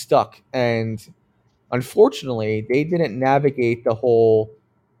be stuck. And unfortunately, they didn't navigate the whole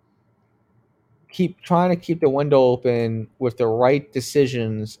trying to keep the window open with the right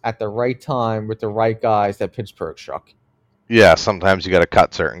decisions at the right time with the right guys that Pittsburgh struck. Yeah, sometimes you got to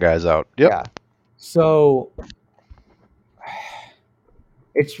cut certain guys out. Yep. Yeah. So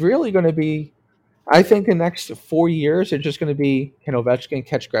it's really going to be, I think the next 4 years are just going to be, can Ovechkin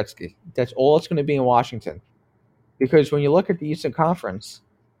catch Gretzky? That's all it's going to be in Washington. Because when you look at the Eastern Conference,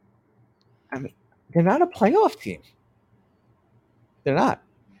 I mean, they're not a playoff team. They're not.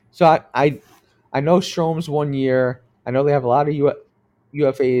 So I know Strome's 1 year. I know they have a lot of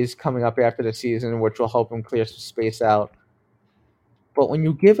UFAs coming up after the season, which will help them clear some space out. But when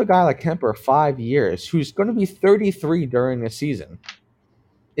you give a guy like Kemper 5 years, who's going to be 33 during the season,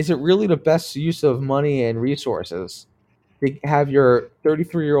 is it really the best use of money and resources to have your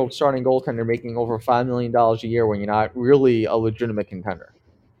 33-year-old starting goaltender making over $5 million a year when you're not really a legitimate contender?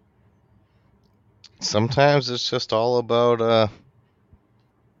 Sometimes it's just all about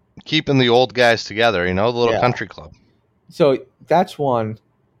keeping the old guys together, the little country club. So that's one.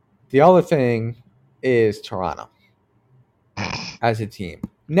 The other thing is Toronto as a team.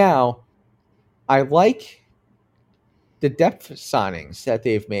 Now, I like the depth signings that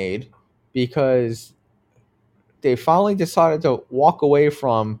they've made because they finally decided to walk away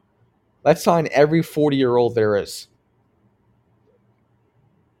from, let's sign every 40-year-old there is.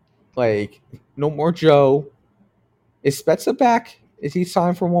 Like, no more Joe. Is Spezza back? Is he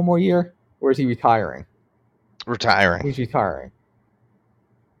signed for 1 more year? Or is he retiring? Retiring. He's retiring.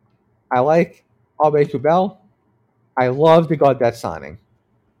 I like Aube-Kubel. I love the Gaudette signing.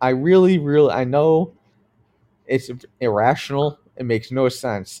 I really, I know it's irrational. It makes no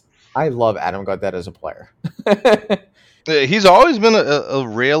sense. I love Adam Gaudette as a player. He's always been a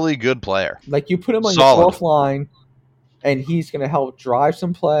really good player. Like, you put him on your fourth line, and he's going to help drive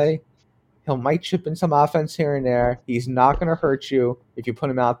some play. He might chip in some offense here and there. He's not going to hurt you if you put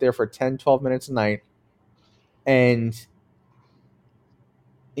him out there for 10, 12 minutes a night. And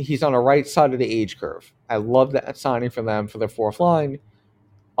he's on the right side of the age curve. I love that signing for them for their fourth line.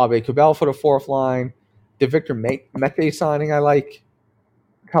 Aube-Kubel for the fourth line. The Victor Mete signing I like.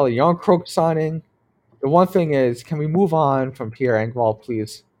 Calle Jarnkrok signing. The one thing is, can we move on from Pierre Engvall,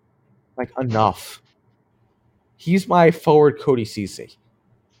 please? Like, enough. He's my forward Cody Ceci.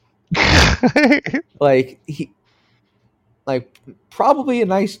 Probably a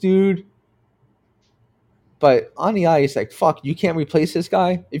nice dude, but on the ice, like, fuck, you can't replace this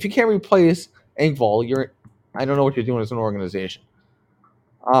guy. If you can't replace Engvall, I don't know what you're doing as an organization.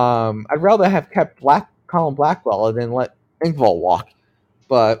 I'd rather have kept Colin Blackwell than let Engvall walk.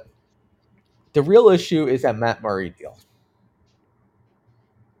 But the real issue is that Matt Murray deal.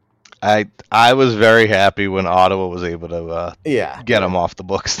 I was very happy when Ottawa was able to get him off the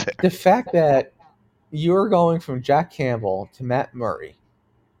books there. The fact that you're going from Jack Campbell to Matt Murray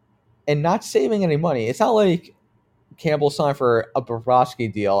and not saving any money. It's not like Campbell signed for a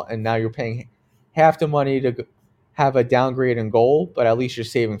Bobrovsky deal and now you're paying half the money to have a downgrade in goal, but at least you're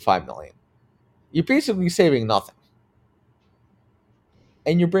saving $5 million. You're basically saving nothing.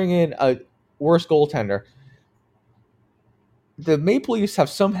 And you bring in a worse goaltender. The Maple Leafs have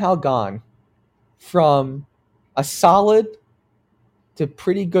somehow gone from a solid to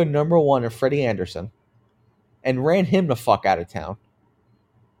pretty good number one in Freddie Anderson and ran him the fuck out of town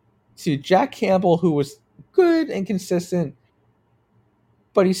to Jack Campbell, who was good and consistent,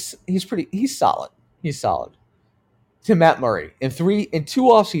 but he's solid. He's solid. To Matt Murray. In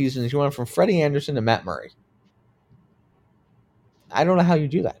 2 off seasons, you went from Freddie Anderson to Matt Murray. I don't know how you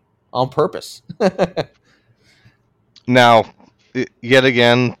do that on purpose. Now, yet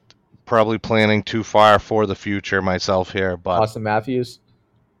again, probably planning too far for the future myself here, but Austin Matthews.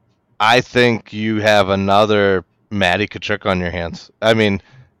 I think you have another Matty Tkachuk on your hands. I mean,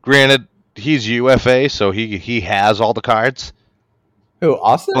 granted, he's UFA, so he has all the cards. Who,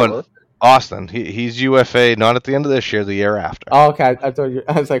 Austin? But Austin, he's UFA, not at the end of this year, the year after. Oh, okay.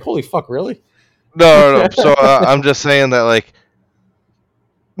 I was like, holy fuck, really? No. So I'm just saying that, like,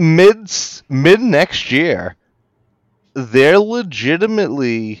 mid next year, they're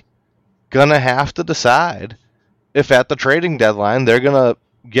legitimately gonna have to decide if at the trading deadline they're going to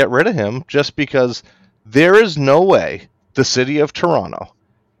get rid of him just because there is no way the city of Toronto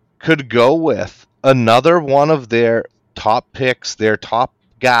could go with another one of their top picks, their top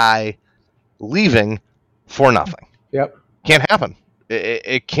guy, leaving for nothing. Yep. Can't happen.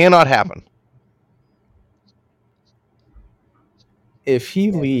 It cannot happen. If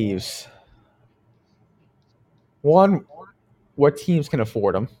he leaves, one, what teams can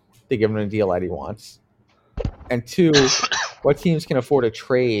afford him to give him a deal that he wants? And two, what teams can afford a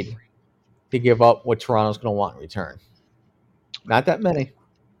trade to give up what Toronto's going to want in return? Not that many.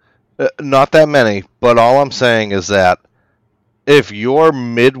 Not that many, but all I'm saying is that if you're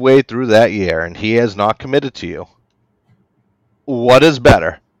midway through that year and he has not committed to you, what is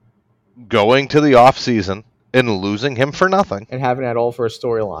better? Going to the off season and losing him for nothing, and having that all for a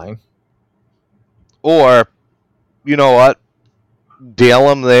storyline, or you know what, deal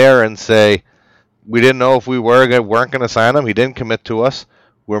him there and say, we didn't know if we weren't going to sign him. He didn't commit to us.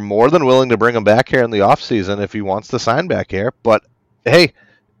 We're more than willing to bring him back here in the offseason if he wants to sign back here. But, hey,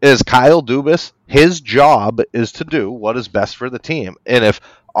 is Kyle Dubas, his job is to do what is best for the team. And if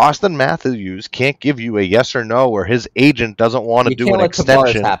Austin Matthews can't give you a yes or no, or his agent doesn't want to do an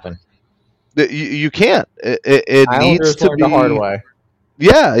extension, happen. You can't. It needs to be the hard way.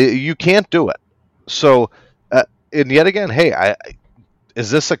 Yeah, you can't do it. So, and yet again, hey,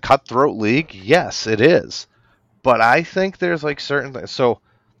 is this a cutthroat league? Yes, it is. But I think there's like certain things. So,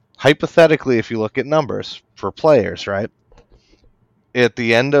 hypothetically, if you look at numbers for players, right, at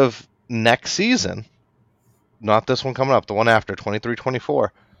the end of next season, not this one coming up, the one after,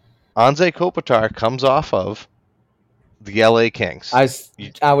 23-24, Anze Kopitar comes off of the LA Kings.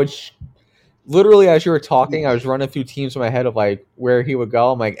 I would literally, as you were talking, I was running through teams in my head of like where he would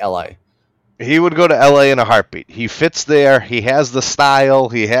go. I'm like, LA. He would go to LA in a heartbeat. He fits there. He has the style.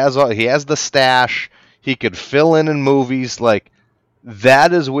 He has the stash. He could fill in movies. Like,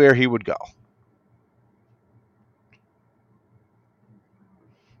 that is where he would go.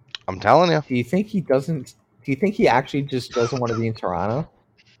 I'm telling you. Do you think he actually just doesn't want to be in Toronto?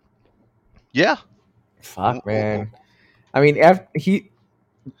 Yeah. Fuck, man. I mean,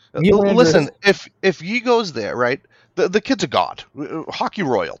 listen, if he goes there, right, the kid's a god. Hockey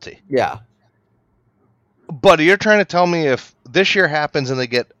royalty. Yeah. But you're trying to tell me if this year happens and they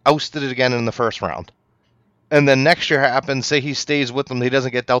get ousted again in the first round, and then next year happens, say he stays with them, he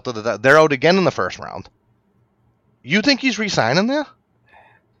doesn't get dealt with, they're out again in the first round. You think he's re-signing there?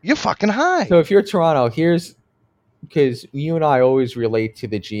 You're fucking high. So if you're Toronto, because you and I always relate to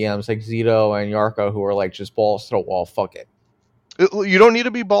the GMs like Zito and Yarko who are like just balls to the wall, fuck it. You don't need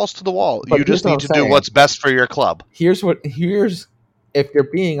to be balls to the wall. But you just need to do what's best for your club. Here's if they're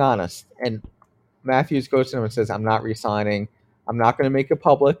being honest, and Matthews goes to them and says, I'm not re-signing. I'm not going to make it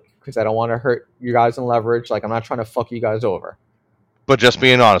public because I don't want to hurt you guys in leverage. Like, I'm not trying to fuck you guys over. But just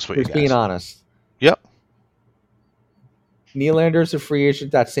being honest with you guys. Just being honest. Yep. Nylander's a free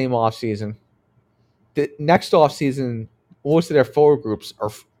agent that same offseason. The next offseason, most of their forward groups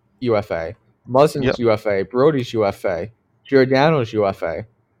are UFA. Muzzin's UFA. Brody's UFA. Giordano's UFA.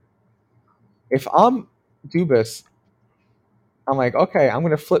 If I'm Dubas, I'm like, okay, I'm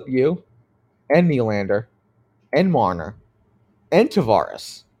going to flip you and Nylander and Marner and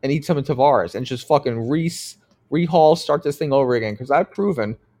Tavares and eat some of Tavares and just fucking rehaul, start this thing over again. Because I've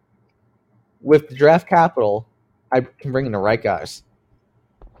proven with the draft capital, I can bring in the right guys.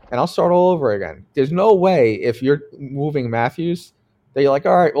 And I'll start all over again. There's no way if you're moving Matthews that you're like,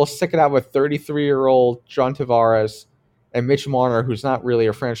 all right, we'll stick it out with 33-year-old John Tavares and Mitch Marner, who's not really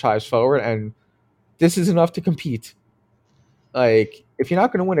a franchise forward, and this is enough to compete. Like, if you're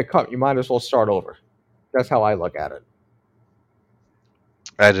not going to win a cup, you might as well start over. That's how I look at it.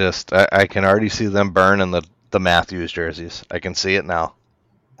 I can already see them burning the Matthews jerseys. I can see it now.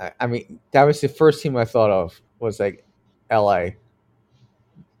 I mean, that was the first team I thought of was like LA.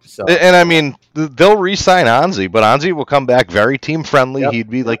 So, and I mean, they'll re-sign Anze, but Anze will come back very team-friendly. Yep. He'd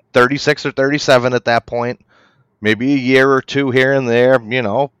be like 36 or 37 at that point. Maybe a year or two here and there,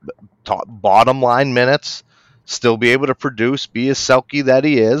 bottom line minutes. Still be able to produce, be as Selke that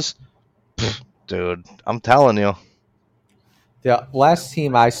he is. Dude, I'm telling you. The last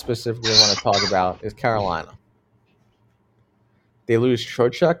team I specifically want to talk about is Carolina. They lose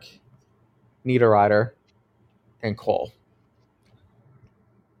Trocheck, Niederreiter, and Cole.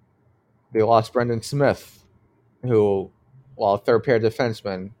 They lost Brendan Smith, who, while a third-pair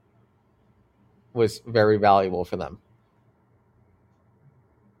defenseman, was very valuable for them.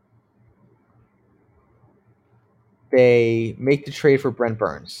 They make the trade for Brent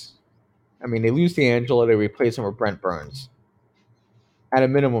Burns. I mean, they lose D'Angelo, they replace him with Brent Burns. At a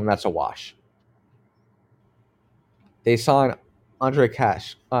minimum, that's a wash. They signed Andre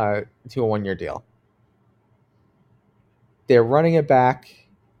Cash to a 1-year deal. They're running it back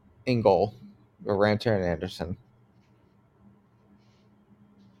in goal with Ranter and Anderson.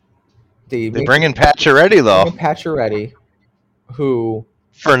 They bring in Pacioretty, though. Pacioretty, who...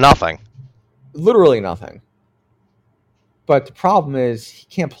 For nothing. Literally nothing. But the problem is he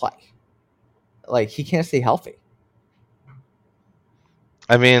can't play. Like, he can't stay healthy.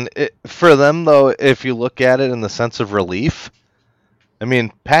 I mean, for them, though, if you look at it in the sense of relief, I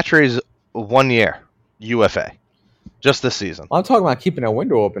mean, Pacioretty's 1 year UFA. Just this season. I'm talking about keeping a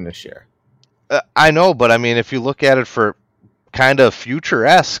window open this year. I know, but I mean, if you look at it for kind of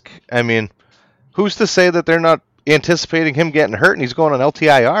future-esque, I mean, who's to say that they're not anticipating him getting hurt and he's going on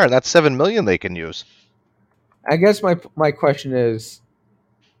LTIR? That's $7 million they can use. I guess my question is,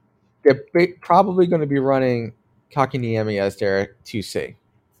 they're probably going to be running Kakiniemi as their 2C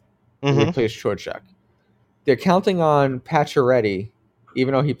to replace Trocheck. They're counting on Pacioretty,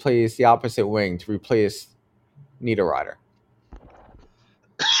 even though he plays the opposite wing, to replace Niederreiter.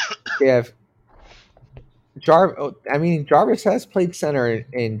 They have Jarvis has played center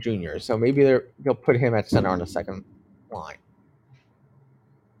in junior, so maybe they'll put him at center on the second line.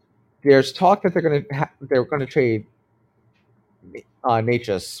 There's talk that they're going to trade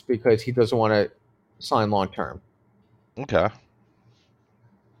Natchez because he doesn't want to sign long term. Okay.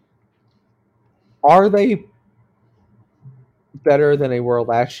 Are they better than they were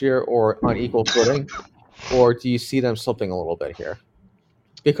last year, or on equal footing, or do you see them slipping a little bit here?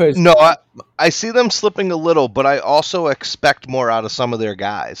 Because no, I see them slipping a little, but I also expect more out of some of their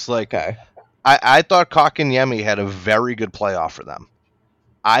guys. Like, okay. I thought Kakiniemi had a very good playoff for them.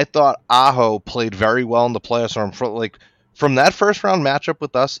 I thought Aho played very well in the playoffs. From that first round matchup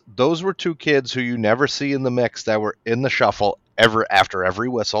with us, those were two kids who you never see in the mix that were in the shuffle after every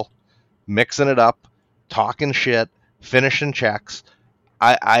whistle, mixing it up, talking shit, finishing checks.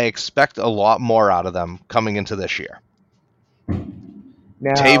 I expect a lot more out of them coming into this year.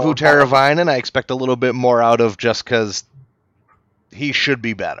 Now, Teuvo Teravainen, I expect a little bit more out of just because he should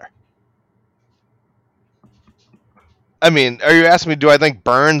be better. I mean, are you asking me, do I think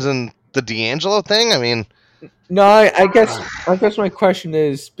Burns and the D'Angelo thing? I mean... No, I guess my question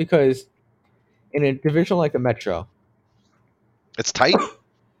is, because in a division like the Metro... It's tight.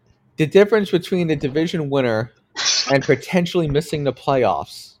 The difference between the division winner and potentially missing the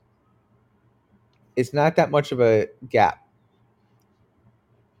playoffs is not that much of a gap.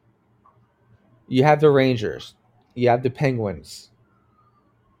 You have the Rangers. You have the Penguins.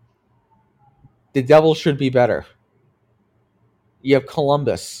 The Devils should be better. You have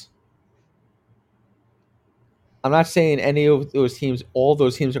Columbus. I'm not saying any of those teams, all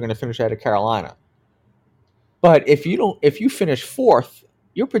those teams are going to finish out of Carolina. But if you finish fourth,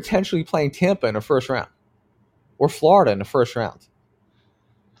 you're potentially playing Tampa in the first round. Or Florida in the first round.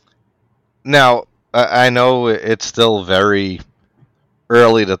 Now, I know it's still very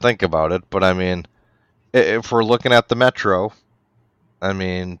early to think about it, but I mean, if we're looking at the Metro, I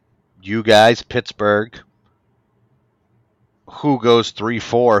mean, you guys, Pittsburgh, who goes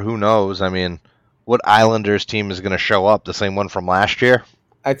 3-4, who knows? I mean, what Islanders team is going to show up? The same one from last year?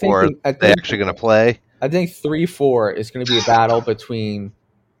 I think they actually going to play? I think 3-4 is going to be a battle between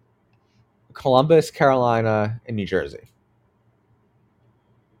Columbus, Carolina, and New Jersey.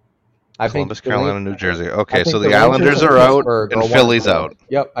 Columbus, Carolina, New Jersey. Okay, so the Islanders are out and Philly's out.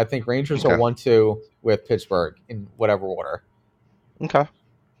 Yep, I think Rangers are 1-2 with Pittsburgh in whatever order. Okay.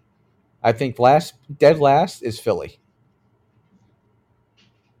 I think dead last is Philly.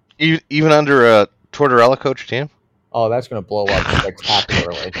 Even under a Tortorella coach team? Oh, that's going to blow up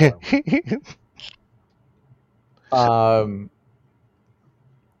spectacularly.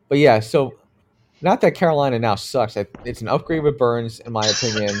 But yeah, so not that Carolina now sucks. It's an upgrade with Burns, in my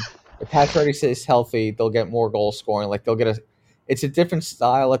opinion. If Pacioretty stays healthy, they'll get more goal scoring. Like it's a different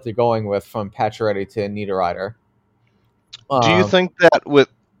style that they're going with from Pacioretty to Niederreiter. Do you think that with,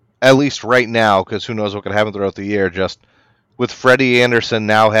 at least right now, because who knows what could happen throughout the year, just with Freddie Anderson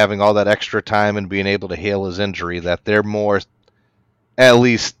now having all that extra time and being able to heal his injury, that they're more, at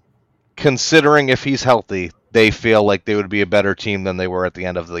least considering if he's healthy, they feel like they would be a better team than they were at the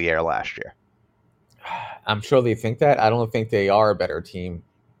end of the year last year? I'm sure they think that. I don't think they are a better team.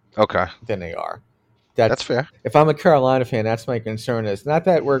 Okay. Than they are. That's fair. If I'm a Carolina fan, that's my concern. It's not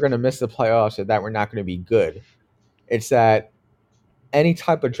that we're going to miss the playoffs or that we're not going to be good. It's that any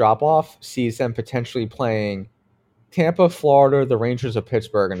type of drop-off sees them potentially playing Tampa, Florida, the Rangers of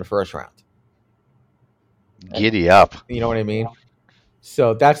Pittsburgh in the first round. Giddy up. You know what I mean?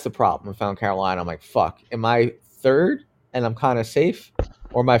 So that's the problem. If I'm Carolina, I'm like, fuck. Am I third and I'm kind of safe?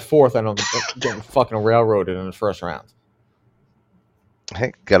 or my fourth, and I'm getting fucking railroaded in the first round.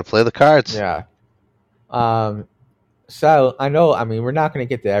 Hey, got to play the cards. Yeah. So I know. I mean, we're not going to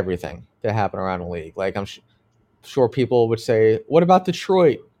get to everything that happened around the league. Like I'm sure people would say, "What about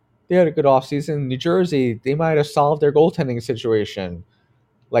Detroit? They had a good offseason. New Jersey, they might have solved their goaltending situation.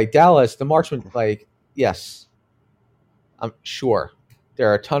 Like Dallas, the marksman. Like, yes, I'm sure there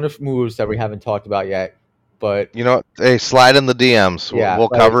are a ton of moves that we haven't talked about yet. But You know, hey, slide in the DMs. yeah, We'll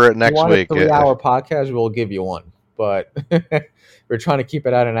like, cover it if next you want week. a 3-hour podcast, we'll give you one. But we're trying to keep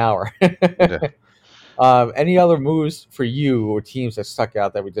it at an hour. Any other moves for you or teams that stuck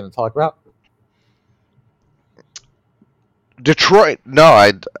out that we didn't talk about? Detroit. No,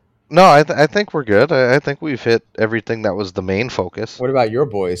 I think we're good. I think we've hit everything that was the main focus. What about your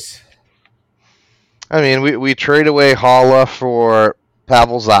boys? I mean, we trade away Holla for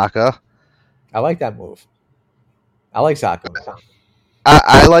Pavel Zacha. I like that move. I like Zacha.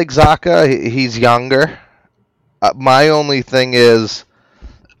 I like Zacha. He's younger. My only thing is,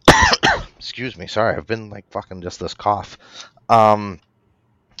 excuse me, sorry, I've been like fucking just this cough. My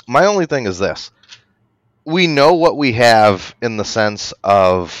only thing is this. We know what we have in the sense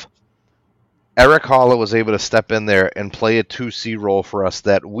of Eric Holla was able to step in there and play a 2C role for us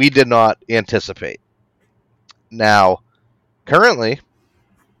that we did not anticipate. Now, currently,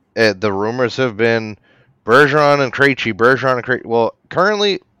 the rumors have been Bergeron and Krejci. Well,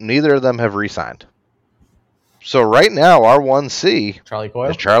 currently, neither of them have re-signed. So right now, our 1C Charlie Coyle?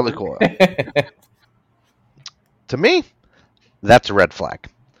 is Charlie Coyle. To me, that's a red flag.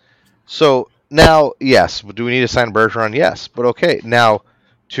 So now, yes, do we need to sign Bergeron? Yes, but okay. Now,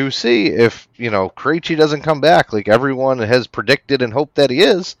 2C, if Krejci doesn't come back like everyone has predicted and hoped that he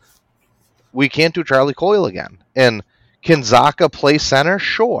is, we can't do Charlie Coyle again. And can Zacha play center?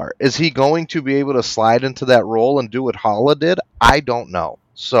 Sure. Is he going to be able to slide into that role and do what Holla did? I don't know.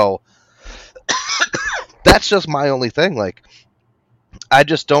 So that's just my only thing. Like, I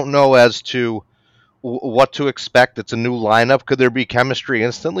just don't know as to what to expect. It's a new lineup. Could there be chemistry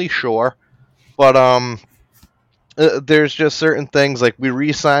instantly? Sure. But there's just certain things. Like, we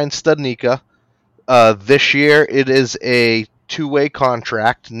re-signed Studnicka. This year it is a 2-way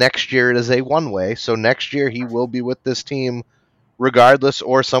contract. Next year it is a 1-way. So next year he will be with this team regardless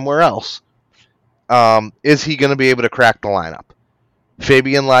or somewhere else. Is he going to be able to crack the lineup?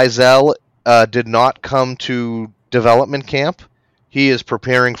 Fabian Lysell did not come to development camp. He is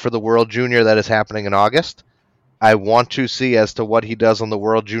preparing for the World Junior that is happening in August. I want to see as to what he does on the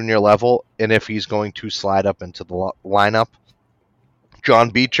World Junior level and if he's going to slide up into the lineup.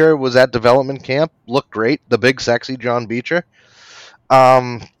 John Beecher was at development camp. Looked great. The big, sexy John Beecher.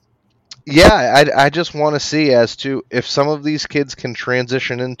 I just want to see as to if some of these kids can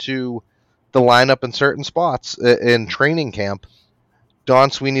transition into the lineup in certain spots in training camp. Don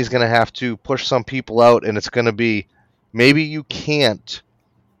Sweeney's going to have to push some people out, and it's going to be maybe you can't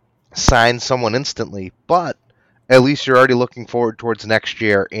sign someone instantly, but at least you're already looking forward towards next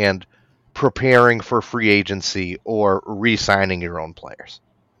year and preparing for free agency or re-signing your own players.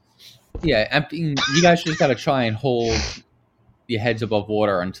 Yeah, I mean, you guys just got to try and hold your heads above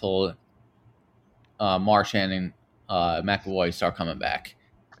water until Marchand and McAvoy start coming back.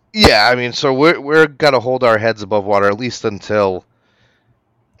 Yeah, I mean, so we're got to hold our heads above water at least until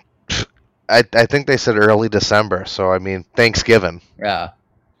I think they said early December. So I mean, Thanksgiving. Yeah.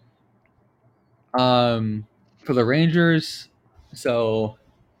 For the Rangers, so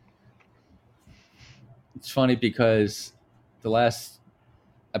it's funny because the last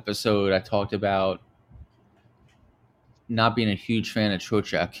episode I talked about not being a huge fan of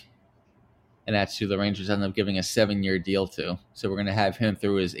Trocheck, and that's who the Rangers ended up giving a 7-year deal to. So we're going to have him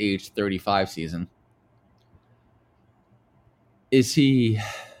through his age 35 season. Is he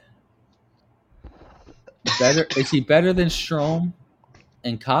better? Is he better than Strome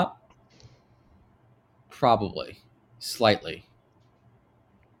and Kopp? Probably, slightly.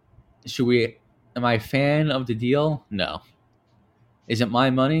 Am I a fan of the deal? No. Is it my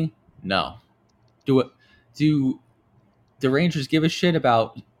money? No. Do the Rangers give a shit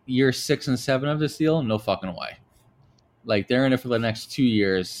about year 6 and 7 of this deal? No fucking way. Like, they're in it for the next 2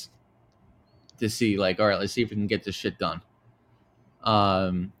 years to see, like, all right, let's see if we can get this shit done.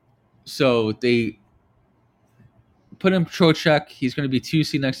 So they put in Trocheck. He's going to be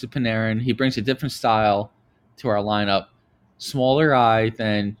 2C next to Panarin. He brings a different style to our lineup. Smaller guy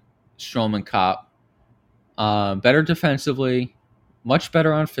than Strome and Kopp. Better defensively. Much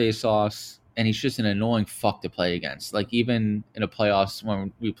better on faceoffs. And he's just an annoying fuck to play against. Like, even in the playoffs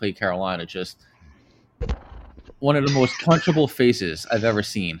when we played Carolina, just one of the most punchable faces I've ever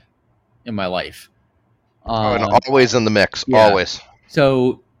seen in my life. And always in the mix. Yeah. Always.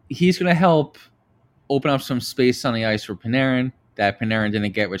 So he's going to help open up some space on the ice for Panarin that Panarin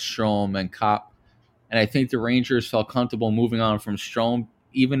didn't get with Strome and Kopp. And I think the Rangers felt comfortable moving on from Strome,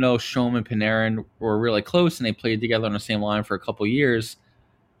 even though Strome and Panarin were really close and they played together on the same line for a couple years,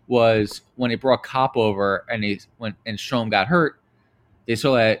 was when they brought Kopp over and Strome got hurt, they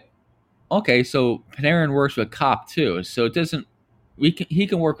saw that, okay, so Panarin works with Kopp too. So it doesn't, he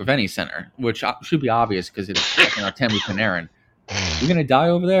can work with any center, which should be obvious because it's fucking Artemi Panarin. You going to die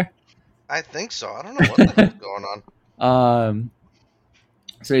over there? I think so. I don't know what the hell's going on.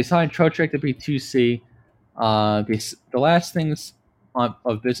 So they signed Trocheck to be 2C. The last things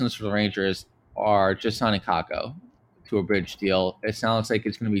of business for the Rangers are just signing Kakko to a bridge deal. It sounds like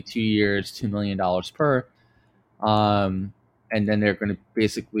it's going to be 2 years, $2 million per. And then they're going to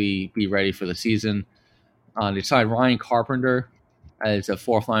basically be ready for the season. They signed Ryan Carpenter as a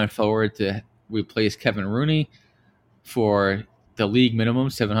fourth line forward to replace Kevin Rooney for the league minimum,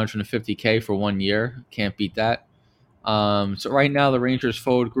 $750K for 1 year. Can't beat that. So right now the Rangers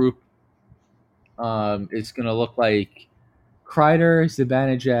forward group is going to look like Kreider,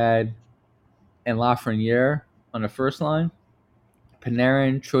 Zibanejad, and Lafreniere on the first line.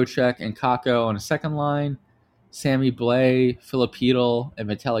 Panarin, Trocheck, and Kakko on the second line. Sammy Blais, Filipino, and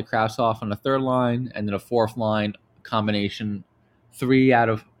Vitaly Kravtsov on the third line. And then a fourth line combination, 3 out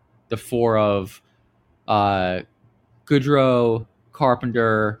of the 4 of Goodrow,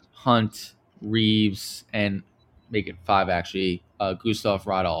 Carpenter, Hunt, Reeves, and make it 5 actually, Gustav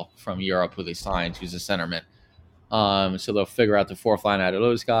Radal from Europe, who they signed, who's a centerman. So they'll figure out the fourth line out of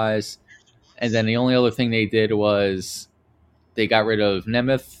those guys. And then the only other thing they did was they got rid of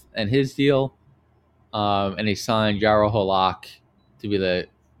Nemeth and his deal, and they signed Jaro Halak to be the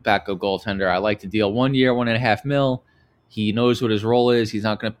backup goaltender. I like the deal. 1 year, $1.5 million. He knows what his role is. He's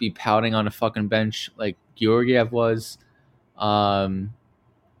not going to be pouting on the fucking bench like Georgiev was. The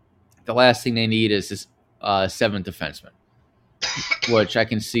last thing they need is this 7th defenseman, which I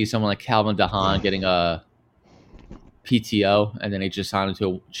can see someone like Calvin DeHaan getting a PTO, and then they just sign him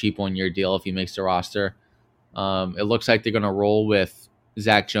to a cheap 1 year deal if he makes the roster. It looks like they're going to roll with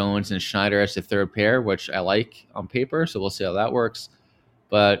Zach Jones and Schneider as the third pair, which I like on paper, so we'll see how that works.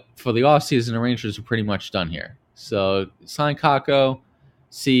 But for the offseason, the Rangers are pretty much done here. So sign Kakko,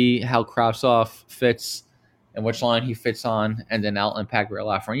 see how Kravtsov fits and which line he fits on, and then I'll impact where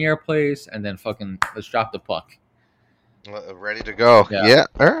Lafreniere plays, and then fucking let's drop the puck. Ready to go. Yeah.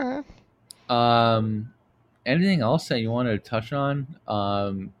 All right. Anything else that you wanted to touch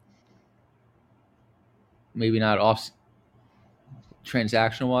on? Maybe not off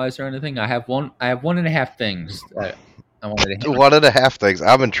transaction wise or anything. I have 1.5 things that I wanted to hit. 1.5 things.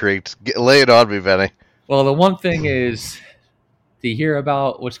 I'm intrigued. Lay it on me, Benny. Well, the one thing is, do you hear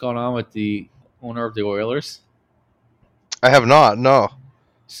about what's going on with the owner of the Oilers? I have not, no.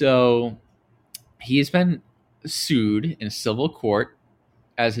 So he's been sued in civil court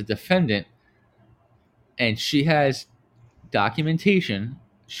as a defendant, and she has documentation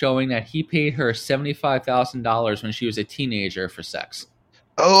showing that he paid her $75,000 when she was a teenager for sex.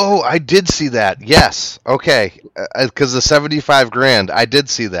 Oh, I did see that. Yes. Okay. Because the $75,000, I did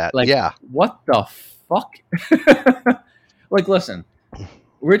see that. Like, yeah. What the fuck? Like, listen,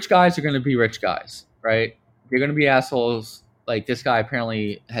 rich guys are going to be rich guys, right? They're going to be assholes. Like, this guy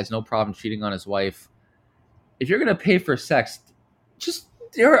apparently has no problem cheating on his wife. If you're going to pay for sex,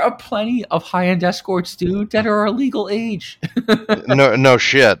 there are plenty of high-end escorts, dude, that are a legal age. No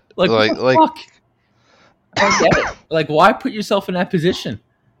shit. Like fuck? I don't get it. Like, why put yourself in that position?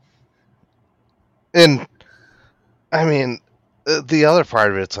 And, I mean, the other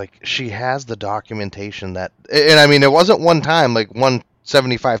part of it, it's like, she has the documentation that, and I mean, it wasn't one time, like,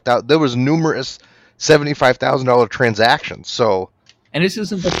 $75,000. There was numerous $75,000 transactions, so. And this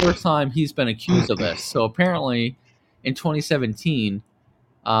isn't the first time he's been accused of this. So apparently, in 2017,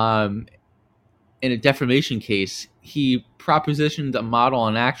 in a defamation case, he propositioned a model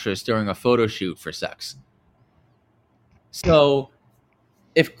and actress during a photo shoot for sex. So,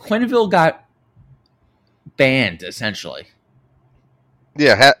 if Quenneville got banned, essentially.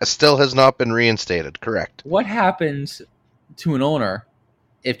 Yeah, still has not been reinstated, correct. What happens to an owner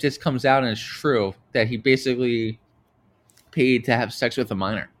if this comes out and it's true that he basically paid to have sex with a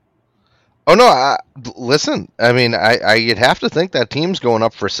minor? Oh, no, listen, I mean, you'd have to think that team's going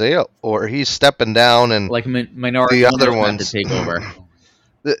up for sale, or he's stepping down and like minority the other ones to take over.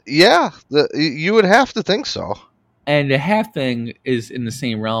 You would have to think so. And the half thing is in the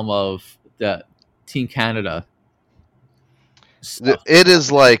same realm of the Team Canada stuff. It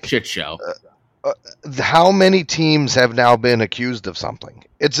is like shit show. How many teams have now been accused of something?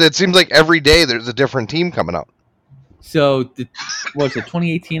 It seems like every day there's a different team coming out. So was it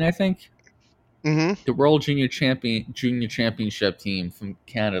 2018? I think. Mm-hmm. The World Junior Championship team from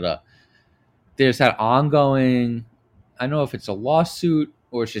Canada. There's that ongoing. I don't know if it's a lawsuit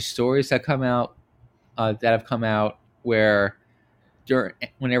or it's just stories that have come out where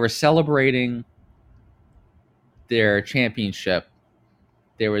when they were celebrating their championship,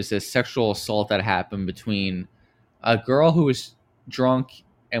 there was this sexual assault that happened between a girl who was drunk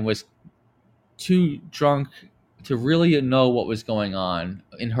and was too drunk to really know what was going on,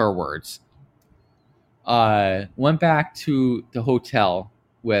 in her words. Went back to the hotel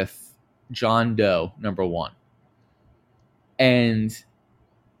with John Doe, number one. And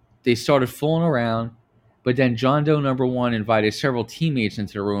they started fooling around, but then John Doe, number one, invited several teammates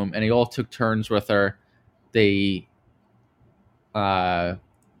into the room, and they all took turns with her. They, let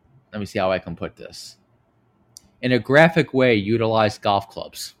me see how I can put this. In a graphic way, utilized golf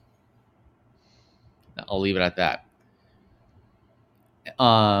clubs. I'll leave it at that.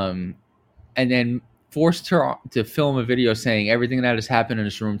 And then forced her to film a video saying everything that has happened in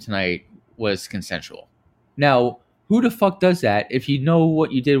this room tonight was consensual. Now, who the fuck does that if you know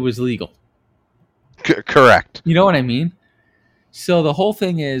what you did was legal? Correct. You know what I mean? So the whole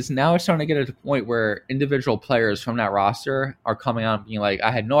thing is now it's starting to get to the point where individual players from that roster are coming out and being like,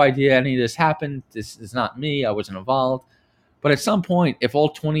 I had no idea any of this happened. This is not me. I wasn't involved. But at some point, if all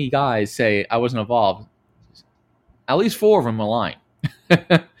 20 guys say I wasn't involved, at least 4 of them are lying.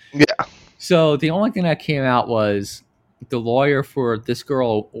 Yeah. So the only thing that came out was the lawyer for this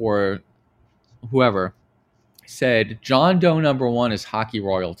girl or whoever said John Doe number one is hockey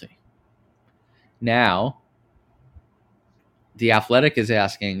royalty. Now, The Athletic is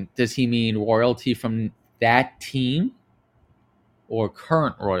asking, does he mean royalty from that team or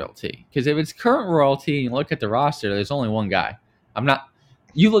current royalty? Because if it's current royalty and you look at the roster, there's only one guy.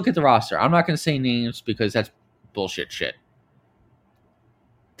 You look at the roster. I'm not going to say names because that's bullshit shit.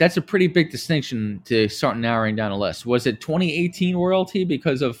 That's a pretty big distinction to start narrowing down a list. Was it 2018 royalty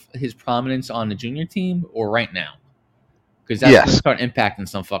because of his prominence on the junior team or right now? Because that's going to start impacting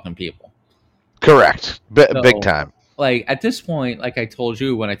some fucking people. Correct. Big time. Like, at this point, like I told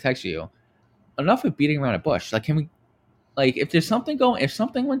you when I texted you, enough of beating around a bush. Like, can we, like, if something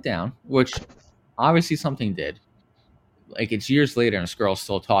went down, which obviously something did, like, it's years later and this girl's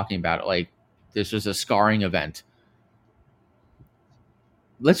still talking about it, like, this was a scarring event.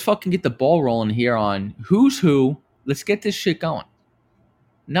 Let's fucking get the ball rolling here on who's who. Let's get this shit going.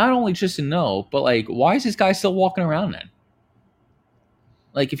 Not only just to know, but, like, why is this guy still walking around then?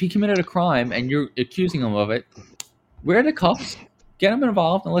 Like, if he committed a crime and you're accusing him of it, wear the cuffs, get him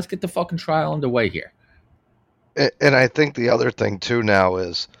involved, and let's get the fucking trial underway here. And I think the other thing, too, now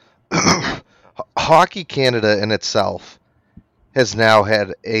is Hockey Canada in itself has now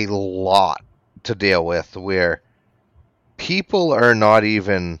had a lot to deal with where people are not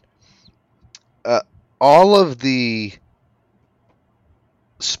even... all of the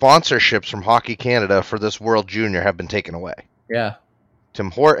sponsorships from Hockey Canada for this World Junior have been taken away. Yeah. Tim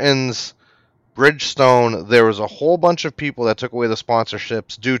Hortons, Bridgestone, there was a whole bunch of people that took away the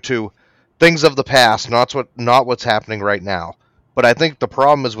sponsorships due to things of the past, not what's happening right now. But I think the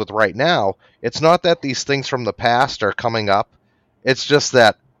problem is with right now, it's not that these things from the past are coming up. It's just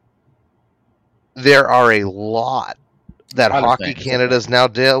that there are a lot that Hockey Canada is now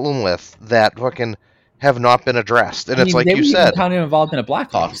dealing with that fucking have not been addressed. And it's like you said, kind of involved in a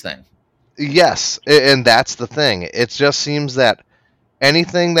Blackhawks thing. Yes, and that's the thing. It just seems that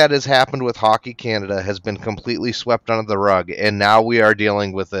anything that has happened with Hockey Canada has been completely swept under the rug, and now we are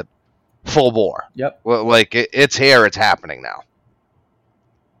dealing with it full bore. Yep. Well, like, it's here, it's happening now.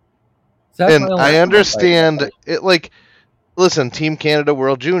 And I understand, it. Like, listen, Team Canada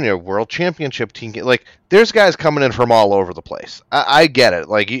World Junior, World Championship Team, like, there's guys coming in from all over the place. I get it.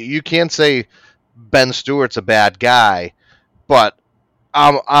 Like, you can't say Ben Stewart's a bad guy, but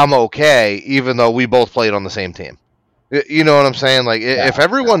I'm okay, even though we both played on the same team. You know what I'm saying? Like, if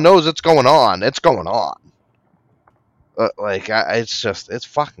everyone knows it's going on, it's going on. It's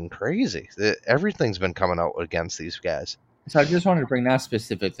fucking crazy. Everything's been coming out against these guys. So I just wanted to bring that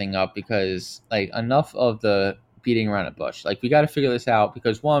specific thing up because, like, enough of the beating around the bush. Like, we got to figure this out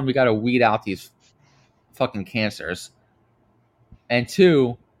because, one, we got to weed out these fucking cancers. And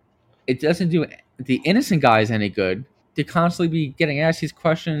two, it doesn't do the innocent guys any good to constantly be getting asked these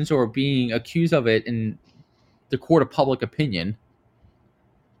questions or being accused of it in the court of public opinion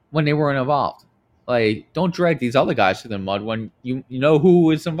when they weren't involved. Like, don't drag these other guys to the mud when you know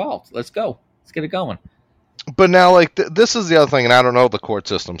who is involved. Let's go. Let's get it going. But now, like, this is the other thing, and I don't know the court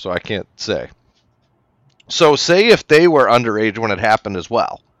system, so I can't say. So, say if they were underage when it happened as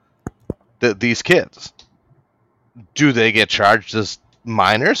well, these kids, do they get charged as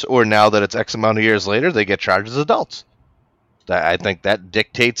minors, or now that it's X amount of years later, they get charged as adults? I think that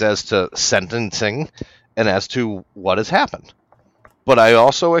dictates as to sentencing and as to what has happened. But I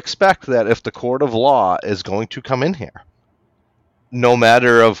also expect that if the court of law is going to come in here, no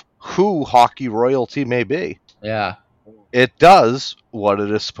matter of who hockey royalty may be, it does what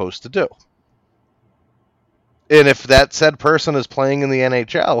it is supposed to do. And if that said person is playing in the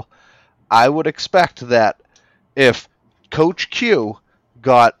NHL, I would expect that if Coach Q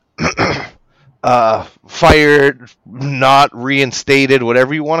got fired, not reinstated,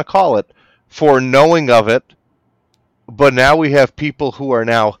 whatever you want to call it, for knowing of it, but now we have people who are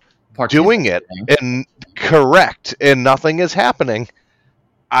now doing it and correct, and nothing is happening,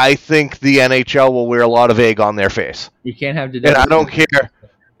 I think the NHL will wear a lot of egg on their face. You can't have and I don't care.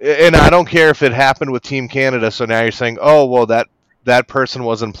 And I don't care if it happened with Team Canada, so now you're saying, oh, well, that person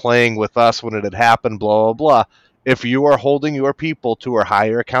wasn't playing with us when it had happened, blah, blah, blah. If you are holding your people to a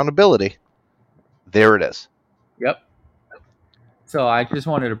higher accountability, there it is. Yep. So I just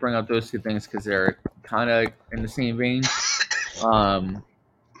wanted to bring up those two things because they're kind of in the same vein.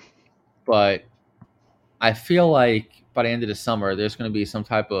 But I feel like by the end of the summer, there's going to be some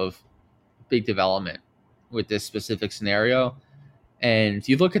type of big development with this specific scenario. And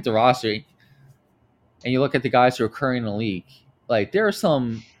you look at the roster and you look at the guys who are currently in the league, like there are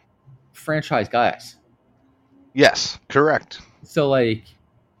some franchise guys. Yes, correct. So like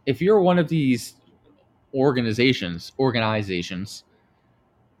if you're one of these organizations,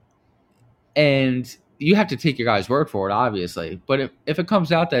 and you have to take your guys' word for it, obviously. But if it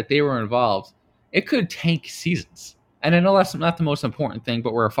comes out that they were involved, it could tank seasons. And I know that's not the most important thing,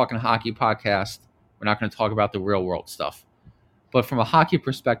 but we're a fucking hockey podcast. We're not going to talk about the real world stuff. But from a hockey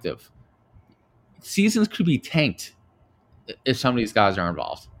perspective, seasons could be tanked if some of these guys are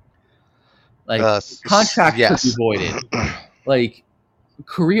involved. Like contracts could be voided. Like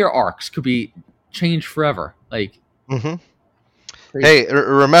career arcs could be changed forever. Like, hey,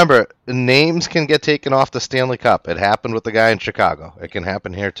 remember, names can get taken off the Stanley Cup. It happened with the guy in Chicago. It can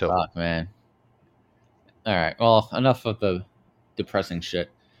happen here too. Fuck, man. All right. Well, enough of the depressing shit.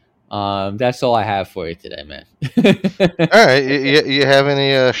 That's all I have for you today, man. All right. You have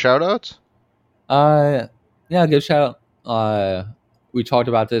any shout-outs? Yeah, I'll give a shout-out. We talked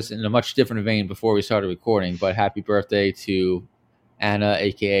about this in a much different vein before we started recording, but happy birthday to Anna,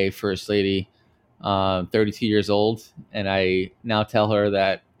 a.k.a. First Lady, 32 years old. And I now tell her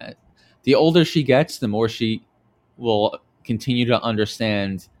that the older she gets, the more she will continue to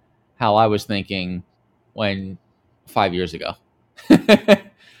understand how I was thinking 5 years ago.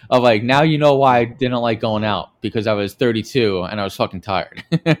 Of like, now you know why I didn't like going out, because I was 32 and I was fucking tired.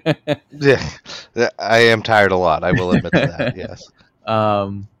 Yeah, I am tired a lot. I will admit to that. Yes.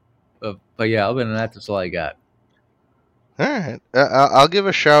 But yeah, other than that, that's all I got. All right, I'll give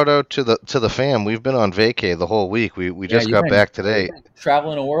a shout out to the fam. We've been on vacay the whole week. We just got back today.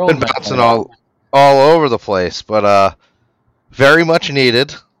 Traveling the world. Been bouncing all over the place, but very much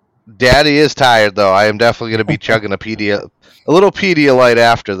needed. Daddy is tired though. I am definitely going to be chugging a little Pedialyte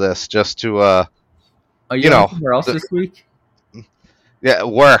after this, just to Are you know somewhere else this week? Yeah,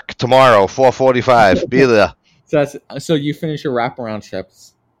 work tomorrow, 4:45. Be there. So you finish your wraparound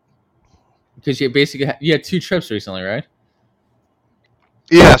trips because you had 2 trips recently, right?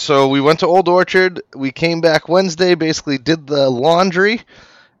 Yeah, so we went to Old Orchard. We came back Wednesday, basically did the laundry,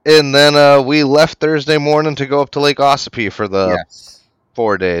 and then we left Thursday morning to go up to Lake Ossipee for the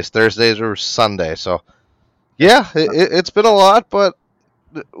 4 days, Thursdays or Sunday. So, yeah, it's been a lot, but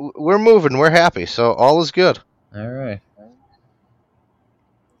we're moving. We're happy, so all is good. All right.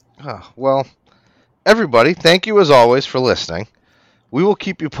 Well, everybody, thank you as always for listening. We will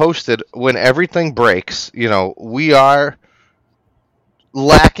keep you posted when everything breaks. You know, we are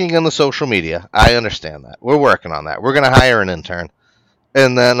lacking in the social media. I understand that. We're working on that. We're going to hire an intern.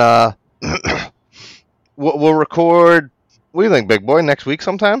 And then we'll record, what do you think, big boy, next week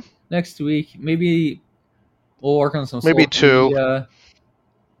sometime? Next week. Maybe we'll work on some maybe 2. Media.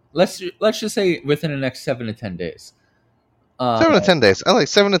 Let's just say within the next 7 to 10 days. 7 to 10 days. I like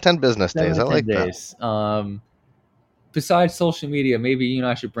 7 to 10 business days. I like days. That. Besides social media, maybe you and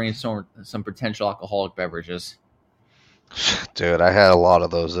I should brainstorm some potential alcoholic beverages. Dude, I had a lot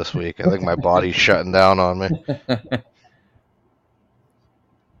of those this week. I think my body's shutting down on me.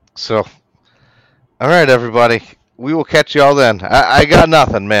 So, all right, everybody. We will catch y'all then. I got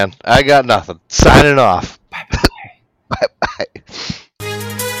nothing, man. I got nothing. Signing off. Bye-bye. Bye-bye.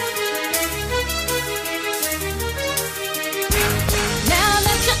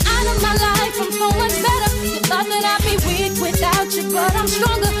 Without you, but I'm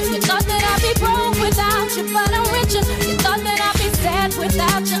stronger. You thought that I'd be broke without you, but I'm richer.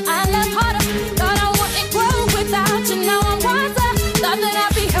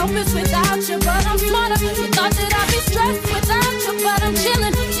 without